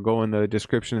ProducerGrind, or go in the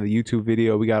description of the YouTube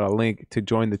video. We got a link to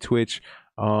join the Twitch.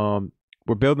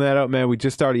 We're building that up, man. We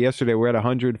just started yesterday. We're at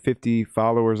 150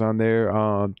 followers on there.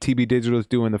 TB Digital is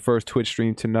doing the first Twitch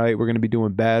stream tonight. We're going to be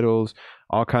doing battles,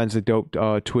 all kinds of dope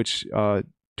Twitch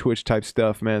type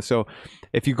stuff, man. So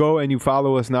if you go and you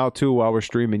follow us now too while we're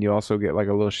streaming, you also get like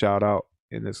a little shout out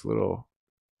in this little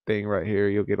thing right here.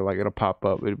 You'll get it'll pop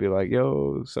up. It'll be like,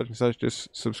 yo, such and such,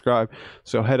 just subscribe.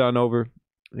 So head on over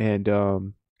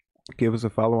and give us a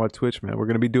follow on Twitch, man. We're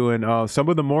gonna be doing some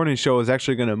of the morning show is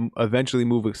actually gonna eventually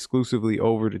move exclusively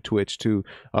over to Twitch to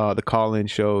the call-in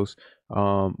shows.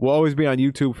 We'll always be on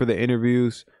YouTube for the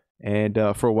interviews, and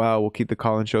for a while we'll keep the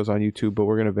call-in shows on YouTube, but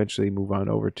we're gonna eventually move on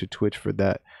over to Twitch for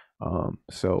that.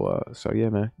 So yeah,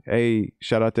 man. Hey,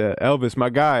 shout out to Elvis, my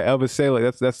guy, Elvis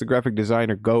Taylor. That's the graphic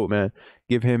designer GOAT, man.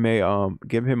 Give him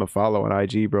a follow on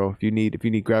IG, bro. If you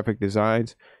need graphic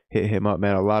designs, hit him up,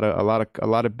 man. A lot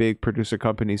of big producer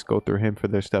companies go through him for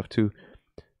their stuff too.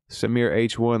 Samir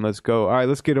H1, let's go. All right,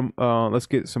 let's get him. Let's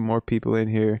get some more people in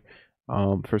here.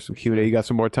 For some Q&A. You got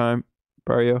some more time,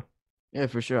 Paryo? Yeah,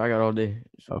 for sure. I got all day.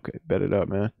 Okay, bet it up,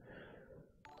 man.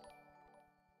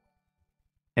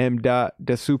 M.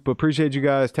 Dasupa. Appreciate you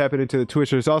guys tapping into the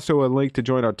Twitch. There's also a link to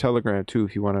join our Telegram too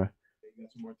if you want to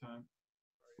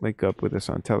link up with us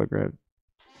on Telegram.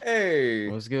 Hey,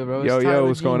 What's good, bro? Yo,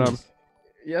 what's going on?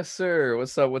 Yes, sir.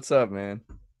 What's up, man?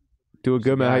 Doing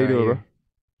good, man. How you doing, bro?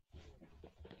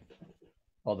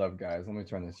 Hold up, guys. Let me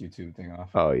turn this YouTube thing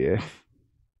off. Oh yeah.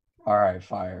 All right,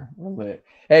 fire. We're lit.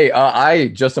 Hey, I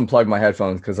just unplugged my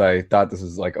headphones because I thought this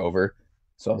was like over.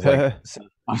 So I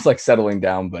was like settling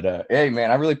down. But hey, man,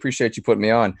 I really appreciate you putting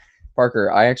me on.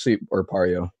 Parker, or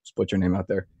Paryo, just put your name out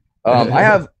there. I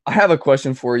have a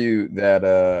question for you that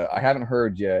I haven't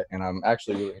heard yet, and I'm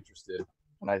actually really interested.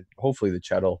 And hopefully the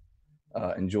chat will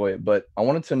enjoy it. But I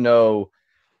wanted to know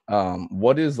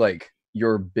what is like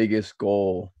your biggest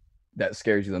goal that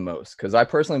scares you the most? Because I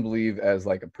personally believe, as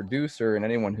like a producer and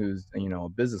anyone who's, you know, a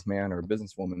businessman or a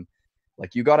businesswoman,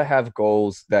 like, you got to have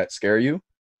goals that scare you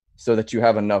so that you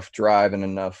have enough drive and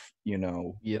enough, you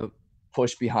know,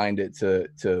 push behind it to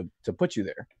put you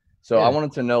there. So I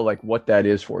wanted to know like what that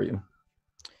is for you.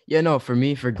 Yeah, no, for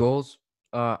me, for goals,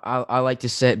 I like to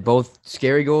set both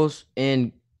scary goals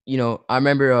and, you know, I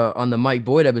remember on the Mike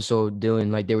Boyd episode, Dylan,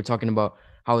 like they were talking about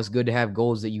how it's good to have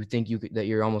goals that you think you could, that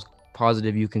you're almost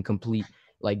positive you can complete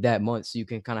like that month, so you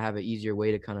can kind of have an easier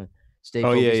way to kind of stay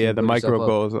Oh yeah, focused yeah. and The build yourself micro up.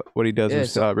 goals, what he does Yeah, with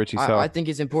so Richie I Saw. think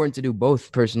it's important to do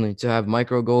both personally, to have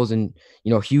micro goals and,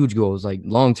 you know, huge goals, like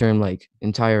long term, like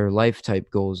entire life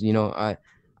type goals. You know, I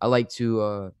like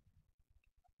to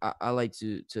I like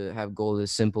to have goals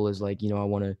as simple as, like, you know, I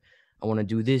want to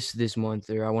do this month,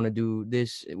 or I want to do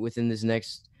this within this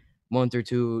next month or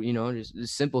two, you know,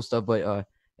 just simple stuff. But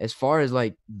as far as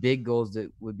like big goals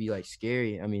that would be like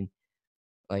scary, I mean,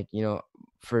 like, you know,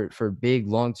 for big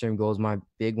long-term goals, my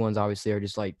big ones obviously are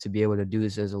just like to be able to do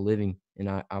this as a living, and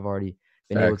I've already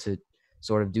been able Facts. to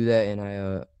sort of do that.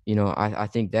 And you know, I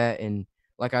think that, and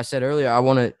like I said earlier, I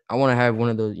want to have one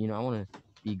of those, you know, I want to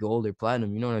be gold or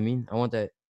platinum, you know what I mean? I want that,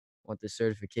 want the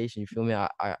certification, you feel me?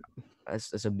 I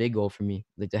that's a big goal for me,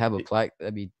 like to have a plaque.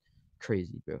 That'd be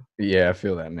crazy, bro. Yeah, I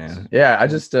feel that, man. Yeah,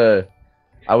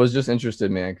 I was just interested,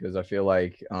 man, because I feel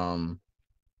like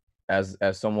as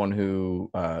someone who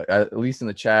at least in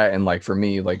the chat, and like for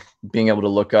me, like being able to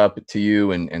look up to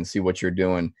you and see what you're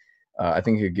doing, I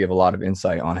think it could give a lot of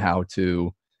insight on how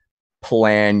to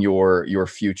plan your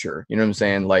future. You know what I'm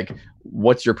saying? Like,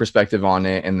 what's your perspective on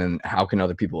it, and then how can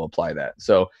other people apply that?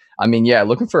 So I mean, yeah,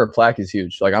 looking for a plaque is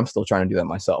huge. Like, I'm still trying to do that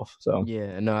myself. So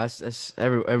Yeah, no, that's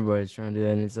everybody's trying to do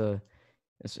that, and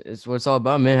it's what it's all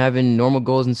about, man. Having normal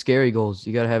goals and scary goals.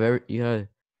 You gotta have you gotta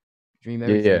dream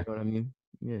everything. yeah, You know what I mean?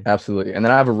 Yeah. absolutely. And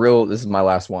then I have this is my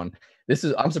last one.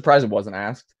 I'm surprised it wasn't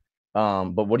asked.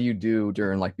 But what do you do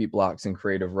during like beat blocks and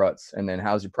creative ruts? And then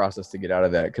how's your process to get out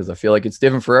of that? Because I feel like it's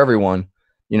different for everyone.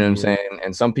 You know what I'm Yeah. saying?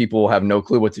 And some people have no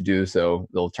clue what to do, so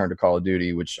they'll turn to Call of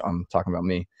Duty, which I'm talking about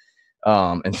me.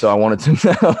 And so I wanted to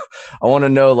know, I want to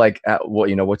know like what,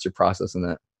 you know, what's your process in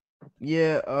that?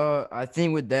 Yeah, I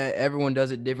think with that, everyone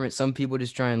does it different. Some people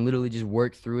just try and literally just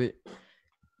work through it.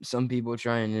 Some people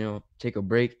try and, you know, take a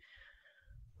break.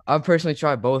 I've personally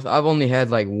tried both. I've only had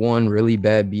like one really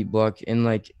bad beat block, and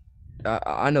like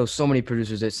I know so many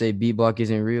producers that say beat block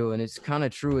isn't real, and it's kind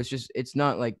of true. It's just, it's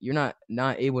not like you're not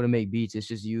able to make beats. It's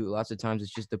just you. Lots of times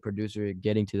it's just the producer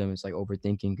getting to them. It's like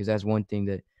overthinking, because that's one thing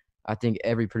that I think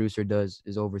every producer does,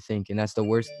 is overthink, and that's the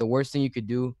worst. The worst thing you could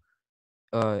do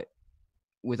uh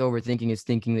with overthinking is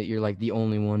thinking that you're like the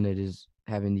only one that is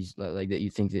having these, like that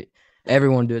you think that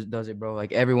everyone does it, bro.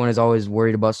 Like everyone is always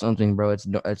worried about something, bro.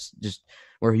 It's just,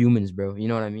 we're humans, bro. You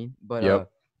know what I mean? But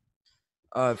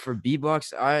Yep. for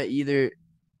beatbox, I either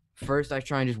first I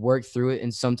try and just work through it,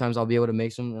 and sometimes I'll be able to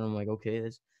make some, and I'm like, okay,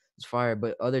 that's fire.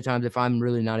 But other times, if I'm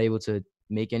really not able to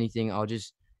make anything, I'll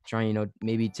just try, you know,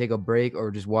 maybe take a break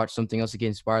or just watch something else to get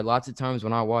inspired. Lots of times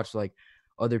when I watch like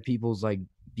other people's like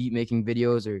beat making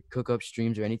videos or cook up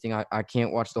streams or anything, I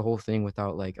can't watch the whole thing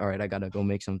without like, all right, I gotta go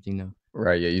make something now.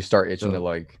 Right. Yeah. You start itching to So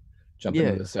like jump yeah,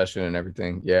 into the session and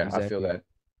everything. Yeah, I feel exactly. that.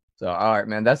 So, all right,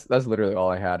 man, that's literally all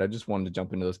I had. I just wanted to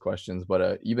jump into those questions,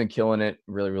 but you've been killing it.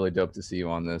 Really, really dope to see you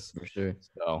on this. For sure.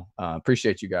 So,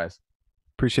 appreciate you guys.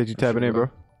 Appreciate you For tapping sure, in, bro.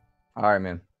 All right,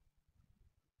 man.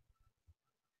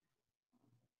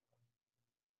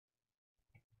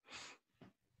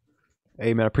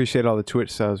 Hey man, I appreciate all the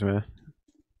Twitch subs, man.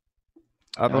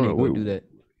 I I don't need know. to go do that.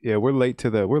 Yeah, we're late to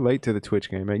the Twitch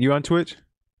game, man. You on Twitch?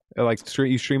 Like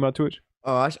you stream on Twitch?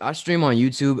 Oh, I stream on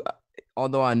YouTube.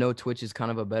 Although I know Twitch is kind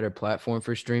of a better platform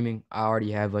for streaming, I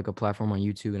already have like a platform on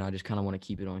YouTube, and I just kind of want to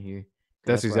keep it on here.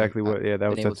 That's That's why exactly what. Yeah,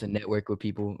 been able to network with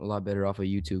people a lot better off of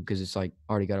YouTube, because it's like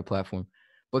already got a platform.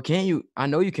 But can't you? I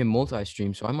know you can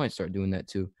multi-stream, so I might start doing that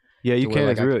too. Yeah, you to where, can.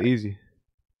 like, It's real easy.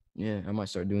 Yeah, I might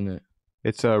start doing that.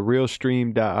 It's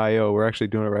realstream.io. We're actually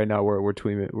doing it right now. We're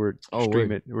tweeting it. We're Oh,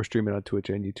 streaming. We're streaming on Twitch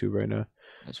and YouTube right now.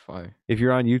 That's fire. If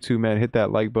you're on YouTube, man, hit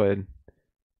that like button.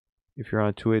 If you're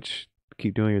on Twitch,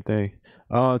 keep doing your thing.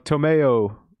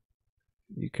 Tomeo,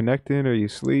 you connecting or you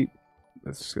sleep?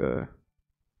 Let's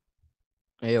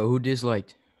Hey, yo, who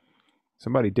disliked?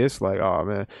 somebody dislike. Oh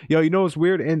man, yo, you know what's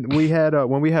weird? And we had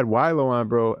when we had Wilo on,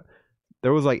 bro,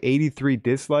 there was like 83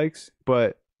 dislikes,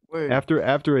 but Word.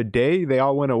 after a day, they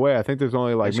all went away. I think there's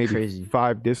only like That's maybe crazy.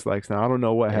 5 dislikes now. I don't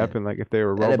know what Yeah. happened. Like if they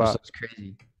were That robots. episode's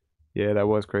crazy. Yeah, that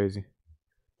was crazy.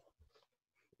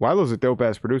 Wilo's a dope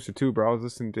ass producer too, bro. I was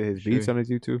listening to his beats on his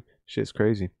YouTube. Shit's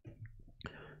crazy.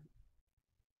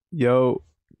 Yo,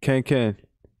 Ken,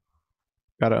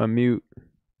 gotta unmute.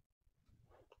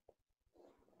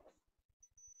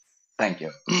 Thank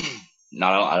you. No,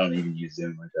 I don't even use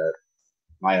Zoom like that.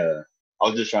 I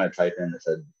was just trying to type in. It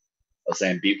said, I was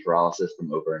saying beat paralysis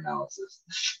from over analysis.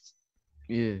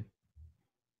 Yeah.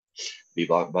 Beat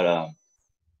block, but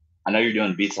I know you're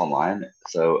doing beats online,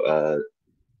 so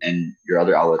and your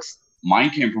other outlets mine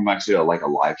came from actually like a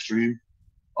live stream,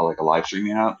 or like a live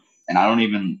streaming app, and I don't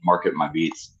even market my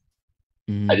beats.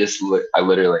 I literally like look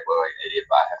like an idiot,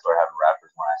 but I started having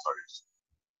rappers when I started just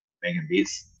making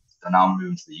beats. So now I'm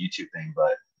moving to the YouTube thing.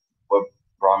 But what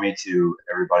brought me to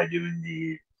everybody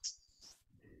doing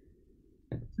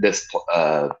this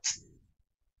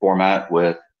format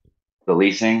with the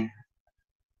leasing?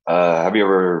 Have you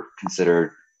ever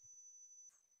considered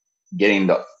getting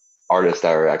the artists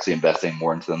that are actually investing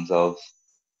more into themselves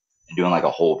and doing like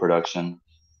a whole production?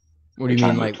 What do you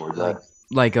mean,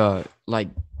 like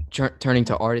turning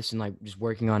to artists and like just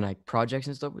working on like projects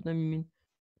and stuff with them? You mean?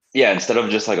 Yeah, instead of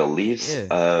just like a lease.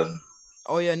 Yeah.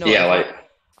 Oh yeah, no. Yeah, like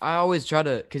I always try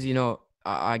to, cause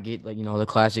I get like the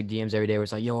classic DMs every day where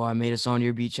it's like, yo, I made a song to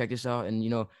your beat, check this out, and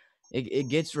it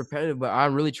gets repetitive, but I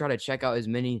really try to check out as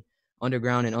many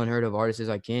underground and unheard of artists as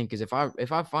I can, because if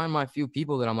I find my few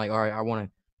people that I'm like, all right, I want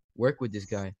to work with this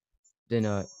guy,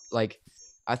 then like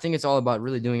I think it's all about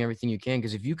really doing everything you can,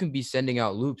 because if you can be sending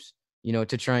out loops,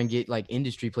 to try and get like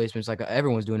industry placements like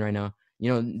everyone's doing right now,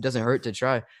 it doesn't hurt to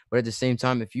try. But at the same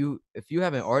time, if you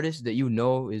have an artist that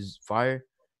is fire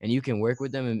and you can work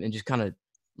with them and just kind of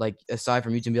like, aside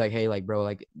from you to be like, hey, like, bro,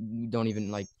 like, you don't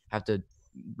even like have to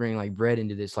bring like bread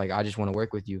into this, like, I just want to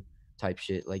work with you type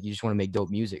shit, like, you just want to make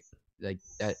dope music, like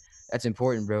that's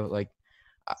important, bro. Like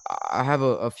I have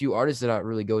a few artists that I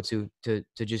really go to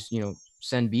just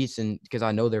send beats, and because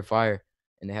I know they're fire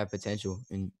and they have potential,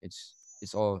 and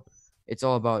it's all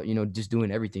about just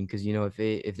doing everything, because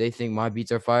if they think my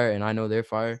beats are fire and I know they're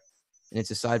fire, and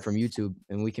it's aside from YouTube,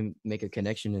 and we can make a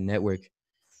connection and network,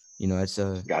 it's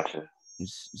gotcha.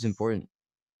 It's important.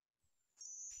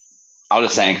 I was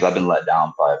just saying because I've been let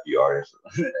down by a few artists.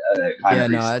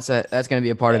 That's gonna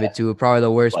be a part of it too. Probably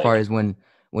the worst part is when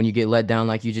you get let down,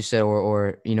 like you just said,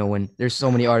 or when there's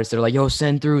so many artists that are like, yo,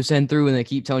 send through, and they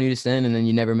keep telling you to send, and then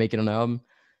you never make it on the album.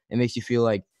 It makes you feel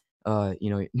like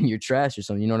you're trash or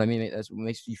something. You know what I mean? That's what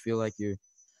makes you feel like you're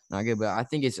not good. But I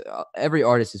think it's every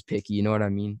artist is picky. You know what I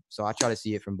mean? So I try to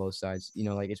see it from both sides.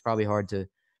 Like, it's probably hard to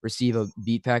receive a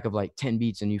beat pack of like 10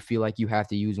 beats and you feel like you have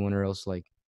to use one, or else, like,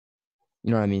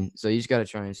 you know what I mean? So you just got to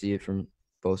try and see it from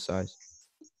both sides.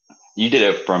 You did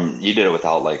it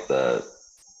without like the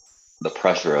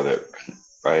pressure of it,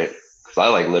 right? Because I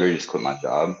like literally just quit my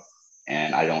job,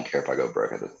 and I don't care if I go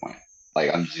broke at this point.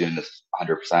 Like, I'm just doing this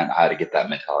 100%. I had to get that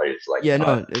mentality. It's like,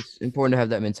 no, it's important to have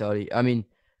that mentality. I mean,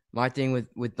 my thing with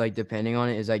like depending on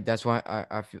it is like, that's why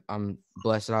I'm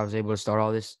blessed that I was able to start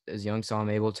all this as young, so I'm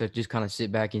able to just kind of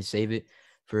sit back and save it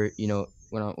for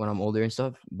when I'm older and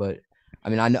stuff. But I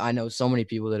mean, I know so many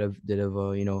people that have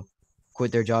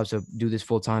quit their jobs to do this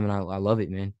full time, and I love it,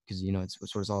 man, because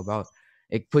it's what it's all about.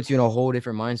 It puts you in a whole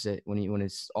different mindset when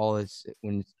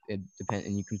it depends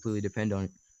and you completely depend on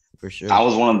it, for sure. I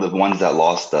was one of the ones that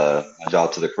lost a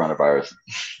job to the coronavirus.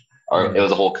 Or it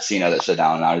was a whole casino that shut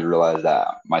down, and I realized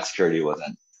that my security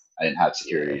I didn't have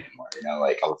security anymore.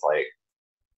 Like, I was like,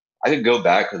 I could go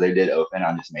back because they did open.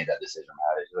 I just made that decision.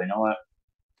 I was like, you know what?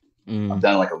 I've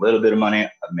done like a little bit of money.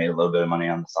 I've made a little bit of money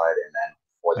on the side, and then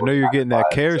I know you're getting that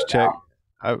CARES check.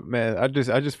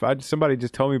 Somebody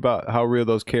just told me about how real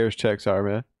those CARES checks are,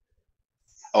 man.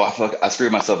 Oh, I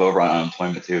screwed myself over on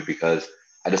unemployment too, because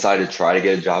I decided to try to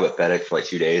get a job at FedEx for like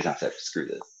 2 days, and I said, screw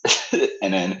this.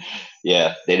 And then,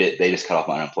 they just cut off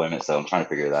my unemployment. So I'm trying to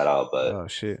figure that out. But oh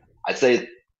shit, I'd say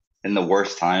in the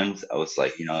worst times, I was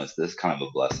like, this is kind of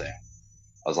a blessing.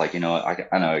 I was like, I know I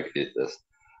could do this.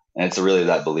 And it's really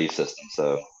that belief system.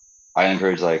 So I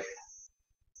encourage like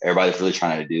everybody that's really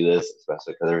trying to do this,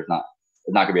 especially because there's not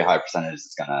gonna be a high percentage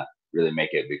that's gonna really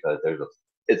make it, because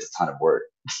it's a ton of work.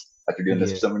 After doing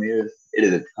this for so many years, it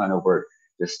is a ton of work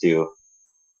just to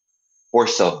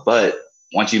force yourself. But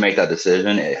once you make that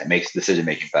decision, it makes decision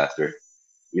making faster.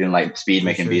 Even like speed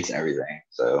making beats and everything.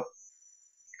 So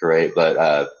great. But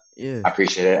I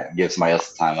appreciate it. Give somebody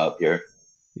else time up here.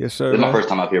 Yes, sir. This is my first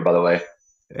time up here, by the way.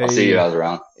 I'll see you guys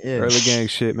around. Yeah. Early gang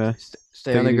shit, man.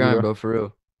 Stay on the grind, bro, for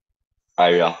real. All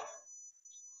right, y'all.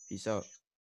 Peace out.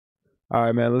 All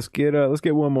right, man. Let's get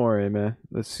one more in, man.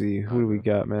 Let's see, who do we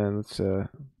got, man. Let's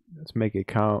make it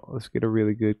count. Let's get a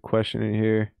really good question in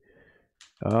here.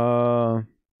 Let's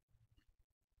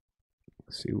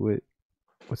see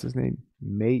what's his name?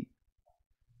 Mate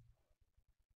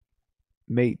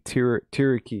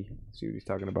Tiraki. See what he's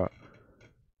talking about.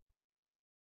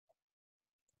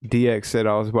 DX said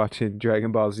I was watching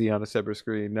Dragon Ball Z on a separate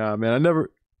screen. Nah, man, I know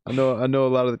a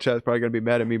lot of the chat's probably gonna be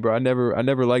mad at me, bro. I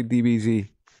never liked DBZ.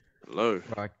 Hello.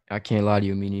 I can't lie to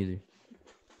you, me neither.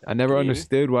 I never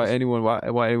understood why anyone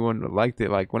liked it.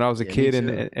 Like when I was a kid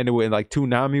and it would like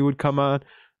Toonami would come on,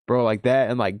 bro, like that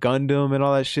and like Gundam and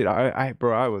all that shit.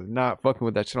 Bro, I was not fucking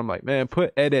with that shit. I'm like, man,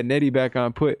 put Ed and Nettie back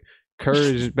on, put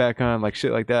Courage back on, like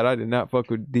shit like that. I did not fuck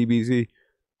with DBZ.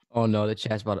 Oh no, the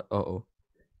chat's about to, uh-oh.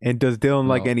 And does Dylan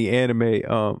like No. any anime?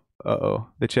 The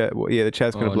chat. Well, yeah, the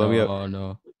chat's gonna Oh blow me no, up. oh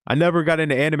no. I never got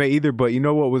into anime either, but you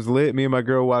know what was lit? Me and my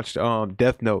girl watched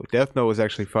Death Note. Death Note was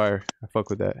actually fire. I fuck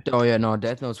with that. Oh yeah, no,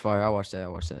 Death Note's fire. I watched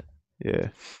that. Yeah.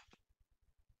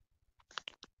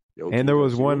 Yo, And there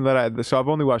was King, one that I've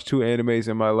only watched 2 animes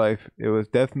in my life. It was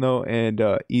Death Note and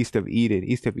East of Eden.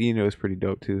 East of Eden was pretty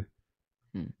dope too.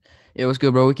 Yeah, what's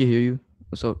good, bro? We can hear you.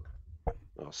 What's up?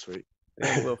 Oh, sweet.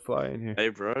 There's a little fly in here. Hey,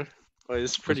 bro. Well,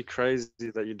 it's pretty crazy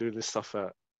that you do this stuff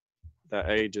at that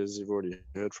age, as you've already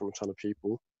heard from a ton of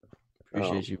people.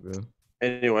 Appreciate you, bro.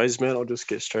 Anyways, man, I'll just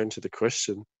get straight into the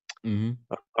question.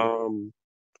 Mm-hmm.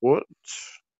 What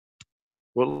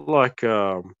like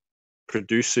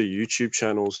producer YouTube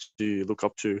channels do you look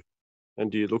up to,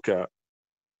 and do you look at?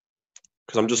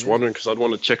 Because I'm just wondering, because I'd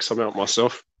want to check some out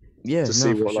myself. Yeah, to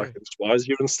see what like inspires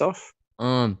you and stuff.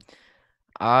 When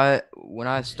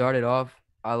I started off,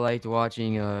 I liked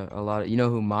watching a lot of, you know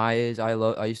who Mai is?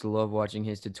 I used to love watching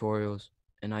his tutorials,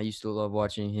 and I used to love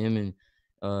watching him and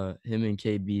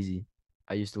KBZ.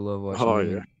 I used to love watching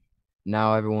him. Yeah.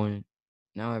 Now everyone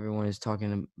is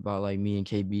talking about like me and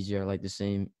KBZ are like the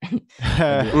same.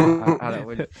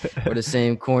 We're the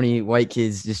same corny white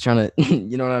kids just trying to,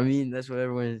 you know what I mean? That's what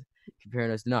everyone's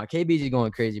comparing us to. Nah, KBZ is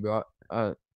going crazy, bro.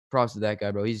 Props to that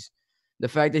guy, bro. The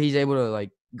fact that he's able to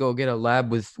like go get a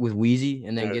lab with Wheezy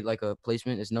and then get like a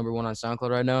placement is #1 on SoundCloud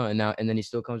right now, and then he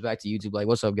still comes back to YouTube like,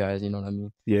 "What's up, guys?" You know what I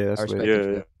mean? Yeah, that's I respect yeah. him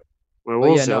for that. Well, what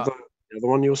was the other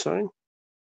one you were saying?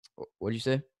 What'd you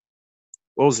say?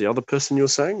 What was the other person you were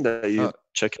saying that you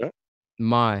check out?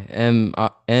 Mai,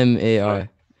 M-A-I.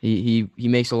 He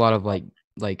makes a lot of like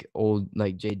old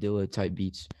like Jay Dilla type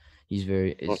beats. He's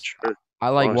very. I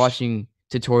like watching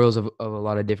tutorials of a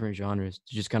lot of different genres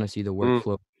to just kind of see the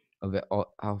workflow of it,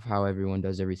 how everyone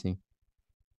does everything.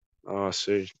 Oh, I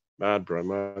see. Mad, bro,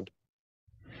 mad.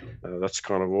 That's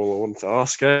kind of all I wanted to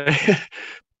ask. Eh?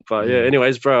 But yeah,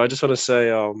 anyways, bro, I just want to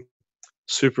say,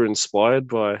 super inspired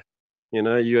by, you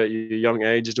at your young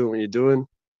age doing what you're doing.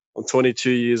 I'm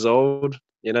 22 years old.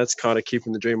 It's kind of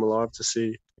keeping the dream alive to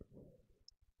see,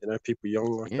 people young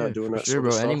like that doing that sort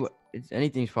of stuff.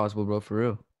 Anything's possible, bro. For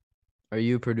real. Are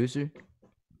you a producer?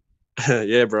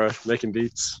 Yeah, bro, making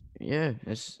beats. Yeah,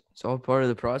 it's all part of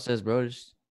the process, bro.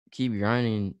 Just keep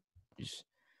grinding. Just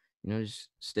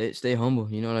stay humble.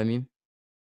 You know what I mean?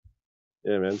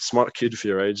 Yeah, man, smart kid for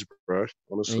your age, bro.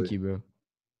 Honestly. Thank you, bro.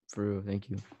 For real, thank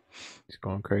you. He's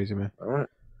going crazy, man. All right,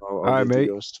 all right, mate.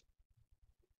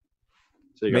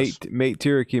 See you guys. Mate,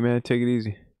 Tiraki, man, take it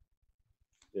easy.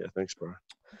 Yeah, thanks, bro.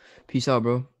 Peace out,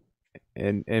 bro.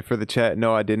 And for the chat,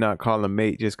 no, I did not call him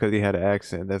mate just because he had an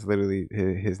accent. That's literally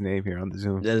his name here on the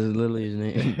Zoom. That is literally his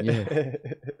name. Yeah.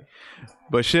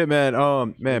 But shit, man.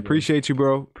 Man, appreciate you,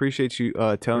 bro. Appreciate you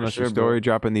telling us your story,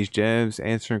 dropping these gems,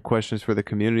 answering questions for the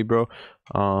community, bro.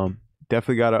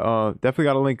 Definitely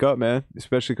gotta link up, man.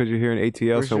 Especially because you're here in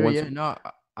ATL.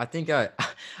 I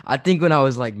think when I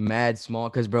was like mad small,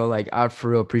 because bro, like I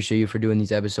for real appreciate you for doing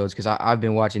these episodes, because I've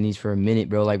been watching these for a minute,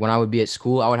 bro. Like when I would be at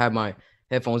school, I would have my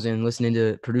headphones in listening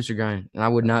to ProducerGrind, and I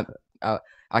would not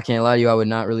I can't lie to you, I would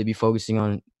not really be focusing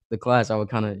on the class. I would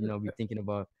kind of be thinking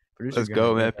about ProducerGrind. Let's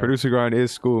go, man. ProducerGrind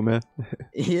is school, man.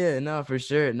 Yeah, no, for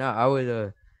sure.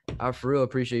 No, I for real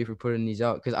appreciate you for putting these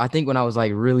out, because I think when I was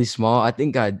like really small, I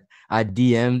think I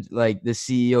DM'd like the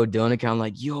CEO Dylan account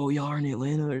like, yo, y'all are in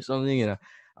Atlanta or something, and I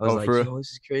was like, yo,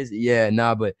 this is crazy. Yeah,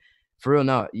 nah, but for real,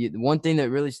 no. One thing that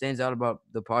really stands out about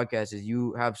the podcast is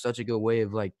you have such a good way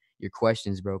of like your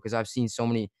questions, bro. Because I've seen so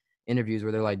many interviews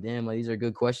where they're like, damn, like these are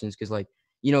good questions. Because like,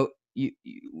 you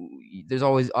there's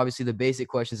always obviously the basic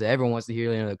questions that everyone wants to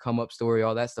hear, the come up story,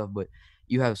 all that stuff. But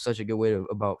you have such a good way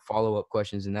about follow up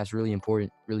questions, and that's really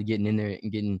important. Really getting in there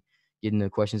and getting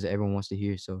the questions that everyone wants to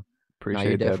hear. So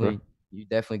appreciate that, bro. You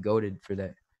definitely goated for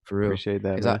that, for real. Appreciate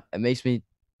that, man. It makes me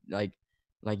like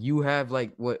you have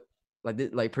like what like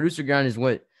ProducerGrind is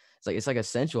what it's like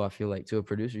essential, I feel like, to a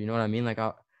producer. You know what I mean? Like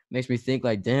makes me think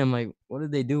like, damn, like what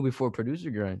did they do before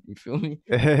ProducerGrind? You feel me?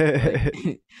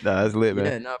 Nah, that's lit, man.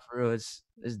 Yeah, not for real. It's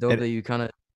dope that you kind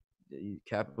of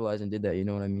capitalized and did that. You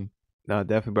know what I mean? No,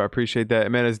 definitely, but I appreciate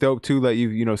that, man. It's dope too that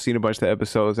you've seen a bunch of the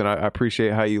episodes, and I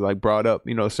appreciate how you like brought up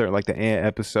certain like the Ant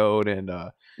episode and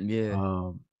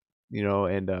even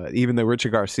the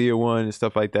Richard Garcia one and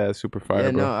stuff like that. Super fire,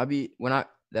 yeah, bro. No,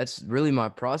 that's really my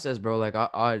process, bro. Like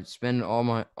I spend all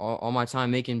my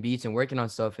time making beats and working on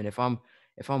stuff, and if I'm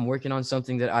working on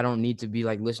something that I don't need to be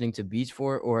like listening to beats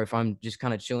for, or if I'm just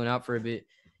kind of chilling out for a bit,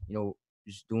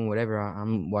 just doing whatever.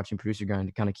 I'm watching Producer Grind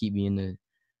to kind of keep me in the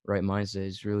right mindset.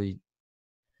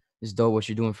 It's dope what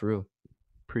you're doing for real.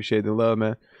 Appreciate the love,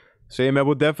 man. So yeah, man,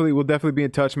 we'll definitely be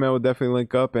in touch, man. We'll definitely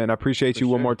link up, and I appreciate you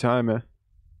one more time, man.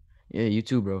 Yeah, you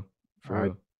too, bro. For All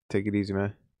real. right, take it easy,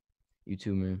 man. You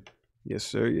too, man. Yes,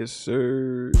 sir. Yes,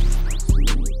 sir.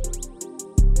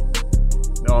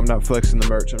 No, I'm not flexing the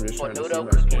merch. I'm just trying to see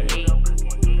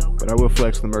merch. But I will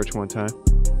flex the merch one time.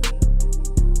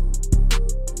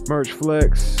 Merch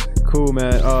flex. Cool,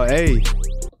 man. Hey.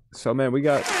 So, man, we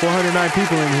got 409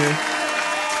 people in here.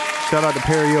 Shout out to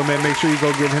Paryo, man. Make sure you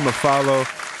go give him a follow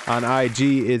on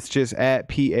IG. It's just at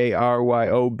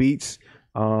Paryo Beats.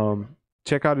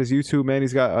 Check out his YouTube, man.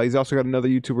 He's also got another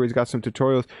YouTuber. He's got some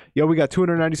tutorials. Yo, we got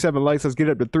 297 likes. Let's get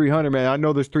up to 300, man. I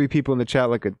know there's 3 people in the chat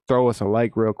that could throw us a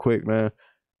like real quick, man.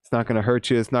 It's not gonna hurt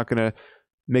you. It's not gonna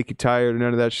make you tired or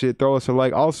none of that shit. Throw us a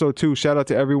like. Also, too, shout out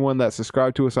to everyone that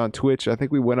subscribed to us on Twitch. I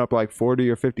think we went up like 40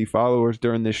 or 50 followers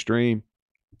during this stream.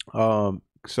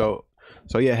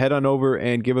 So yeah, head on over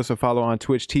and give us a follow on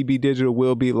Twitch. TB Digital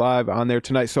will be live on there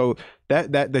tonight. So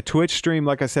that the Twitch stream,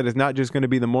 like I said, is not just going to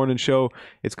be the morning show.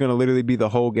 It's going to literally be the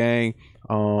whole gang.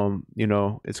 You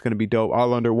know, it's going to be dope,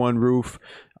 all under one roof.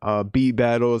 Beat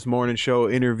battles, morning show,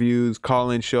 interviews,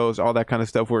 call-in shows, all that kind of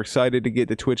stuff. We're excited to get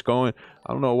the Twitch going.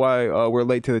 I don't know why we're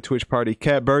late to the Twitch party.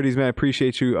 Cat Birdies, man,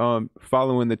 appreciate you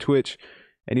following the Twitch.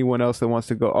 Anyone else that wants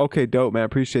to go? Okay, dope, man.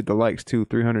 Appreciate the likes too.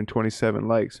 327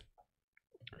 likes.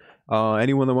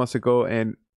 Anyone that wants to go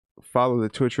and follow the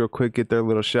Twitch real quick, get their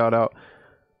little shout out.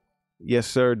 Yes,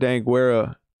 sir.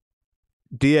 Danguera.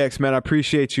 DX, man, I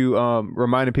appreciate you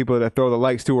reminding people to throw the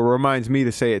likes too. It reminds me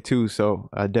to say it too. So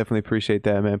I definitely appreciate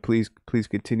that, man. Please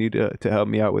continue to help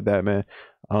me out with that, man.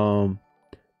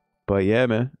 But yeah,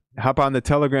 man. Hop on the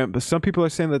Telegram. But some people are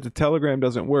saying that the Telegram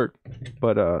doesn't work.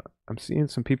 But I'm seeing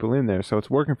some people in there. So it's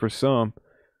working for some,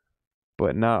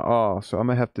 but not all. So I'm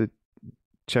gonna have to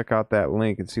check out that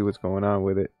link and see what's going on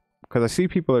with it, because I see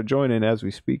people are joining as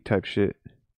we speak type shit.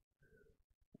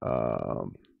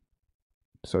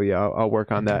 So yeah, I'll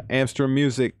work on that. Amsterdam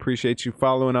Music, appreciate you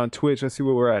following on Twitch. Let's see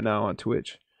where we're at now on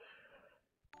Twitch.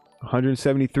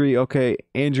 173. Okay,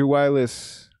 Andrew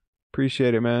Wireless,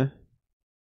 appreciate it, man.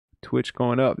 Twitch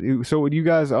going up. So would you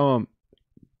guys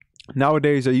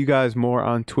nowadays, are you guys more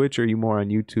on Twitch or are you more on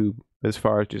YouTube as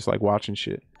far as just like watching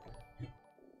shit?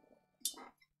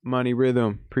 Money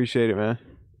Rhythm, appreciate it, man.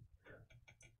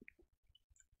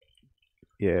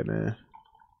 Yeah, man.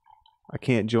 I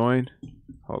can't join.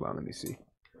 Hold on, let me see.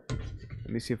 Let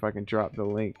me see if I can drop the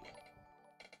link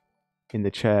in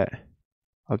the chat.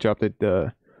 I'll drop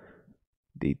the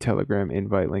Telegram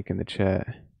invite link in the chat.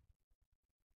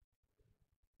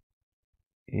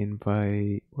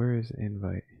 Invite. Where is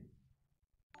invite?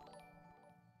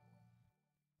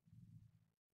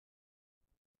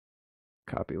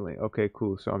 Copy link. Okay,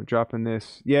 cool. So I'm dropping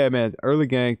this. Yeah, man. Early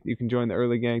gang. You can join the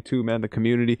early gang too, man. The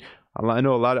community. I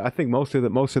know a lot of. I think most of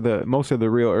the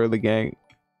real early gang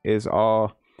is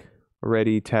all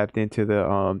already tapped into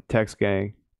the text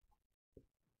gang.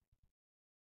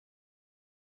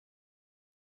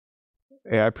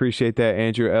 Yeah, I appreciate that,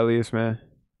 Andrew Elias, man.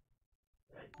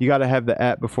 You got to have the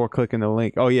app before clicking the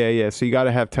link. Oh yeah. So you got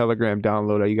to have Telegram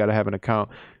downloaded. You got to have an account.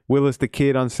 Willis the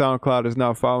Kid on SoundCloud is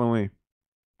now following.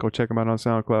 Go check him out on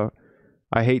SoundCloud.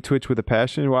 I hate Twitch with a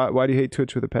passion. Why do you hate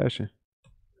Twitch with a passion?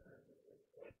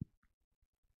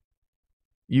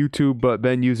 YouTube, but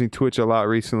been using Twitch a lot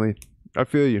recently. I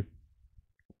feel you.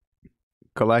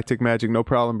 Galactic Magic, no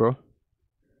problem, bro.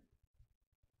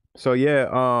 So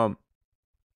yeah,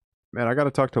 man, I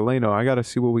gotta talk to Leno. I gotta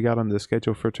see what we got on the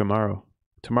schedule for tomorrow.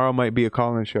 Tomorrow might be a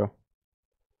call-in show.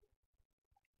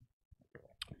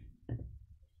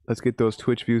 Let's get those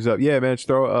Twitch views up. Yeah, man, just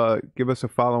give us a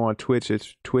follow on Twitch.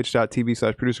 It's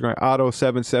twitch.tv/ProducerGrind.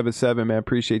 Otto777, man,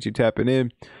 appreciate you tapping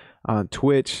in on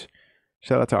Twitch.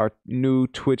 Shout out to our new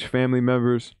Twitch family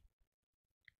members.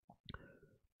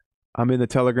 I'm in the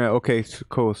Telegram. Okay,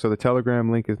 cool. So the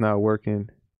Telegram link is not working.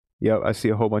 Yep, I see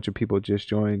a whole bunch of people just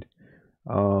joined.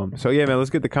 So yeah, man, let's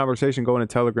get the conversation going in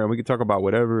Telegram. We can talk about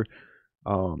whatever.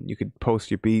 You could post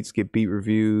your beats, get beat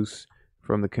reviews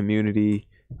from the community.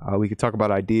 We could talk about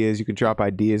ideas. You can drop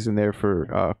ideas in there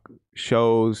for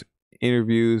shows,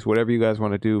 interviews, whatever you guys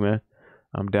want to do, man.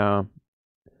 I'm down.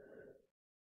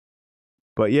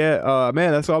 But yeah,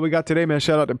 man, that's all we got today, man.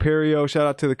 Shout out to Paryo. Shout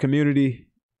out to the community.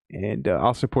 And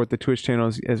I'll support the Twitch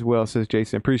channels as well, says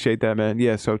Jason. Appreciate that, man.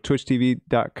 Yeah, so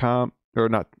twitchtv.com or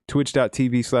not,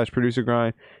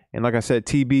 twitch.tv/ProducerGrind. And like I said,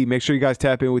 TB, make sure you guys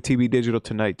tap in with TB Digital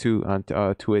tonight too on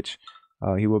Twitch.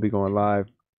 He will be going live.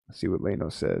 Let's see what Leno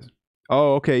says.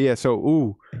 Oh, okay, yeah.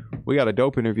 So, we got a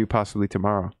dope interview possibly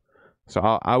tomorrow. So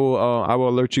I will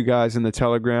alert you guys in the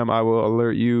Telegram. I will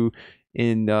alert you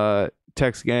in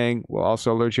Text Gang. We'll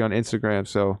also alert you on Instagram.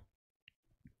 So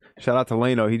shout out to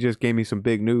Lano. He just gave me some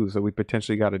big news. So we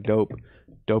potentially got a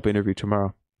dope interview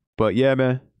tomorrow. But yeah,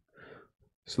 man.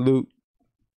 Salute.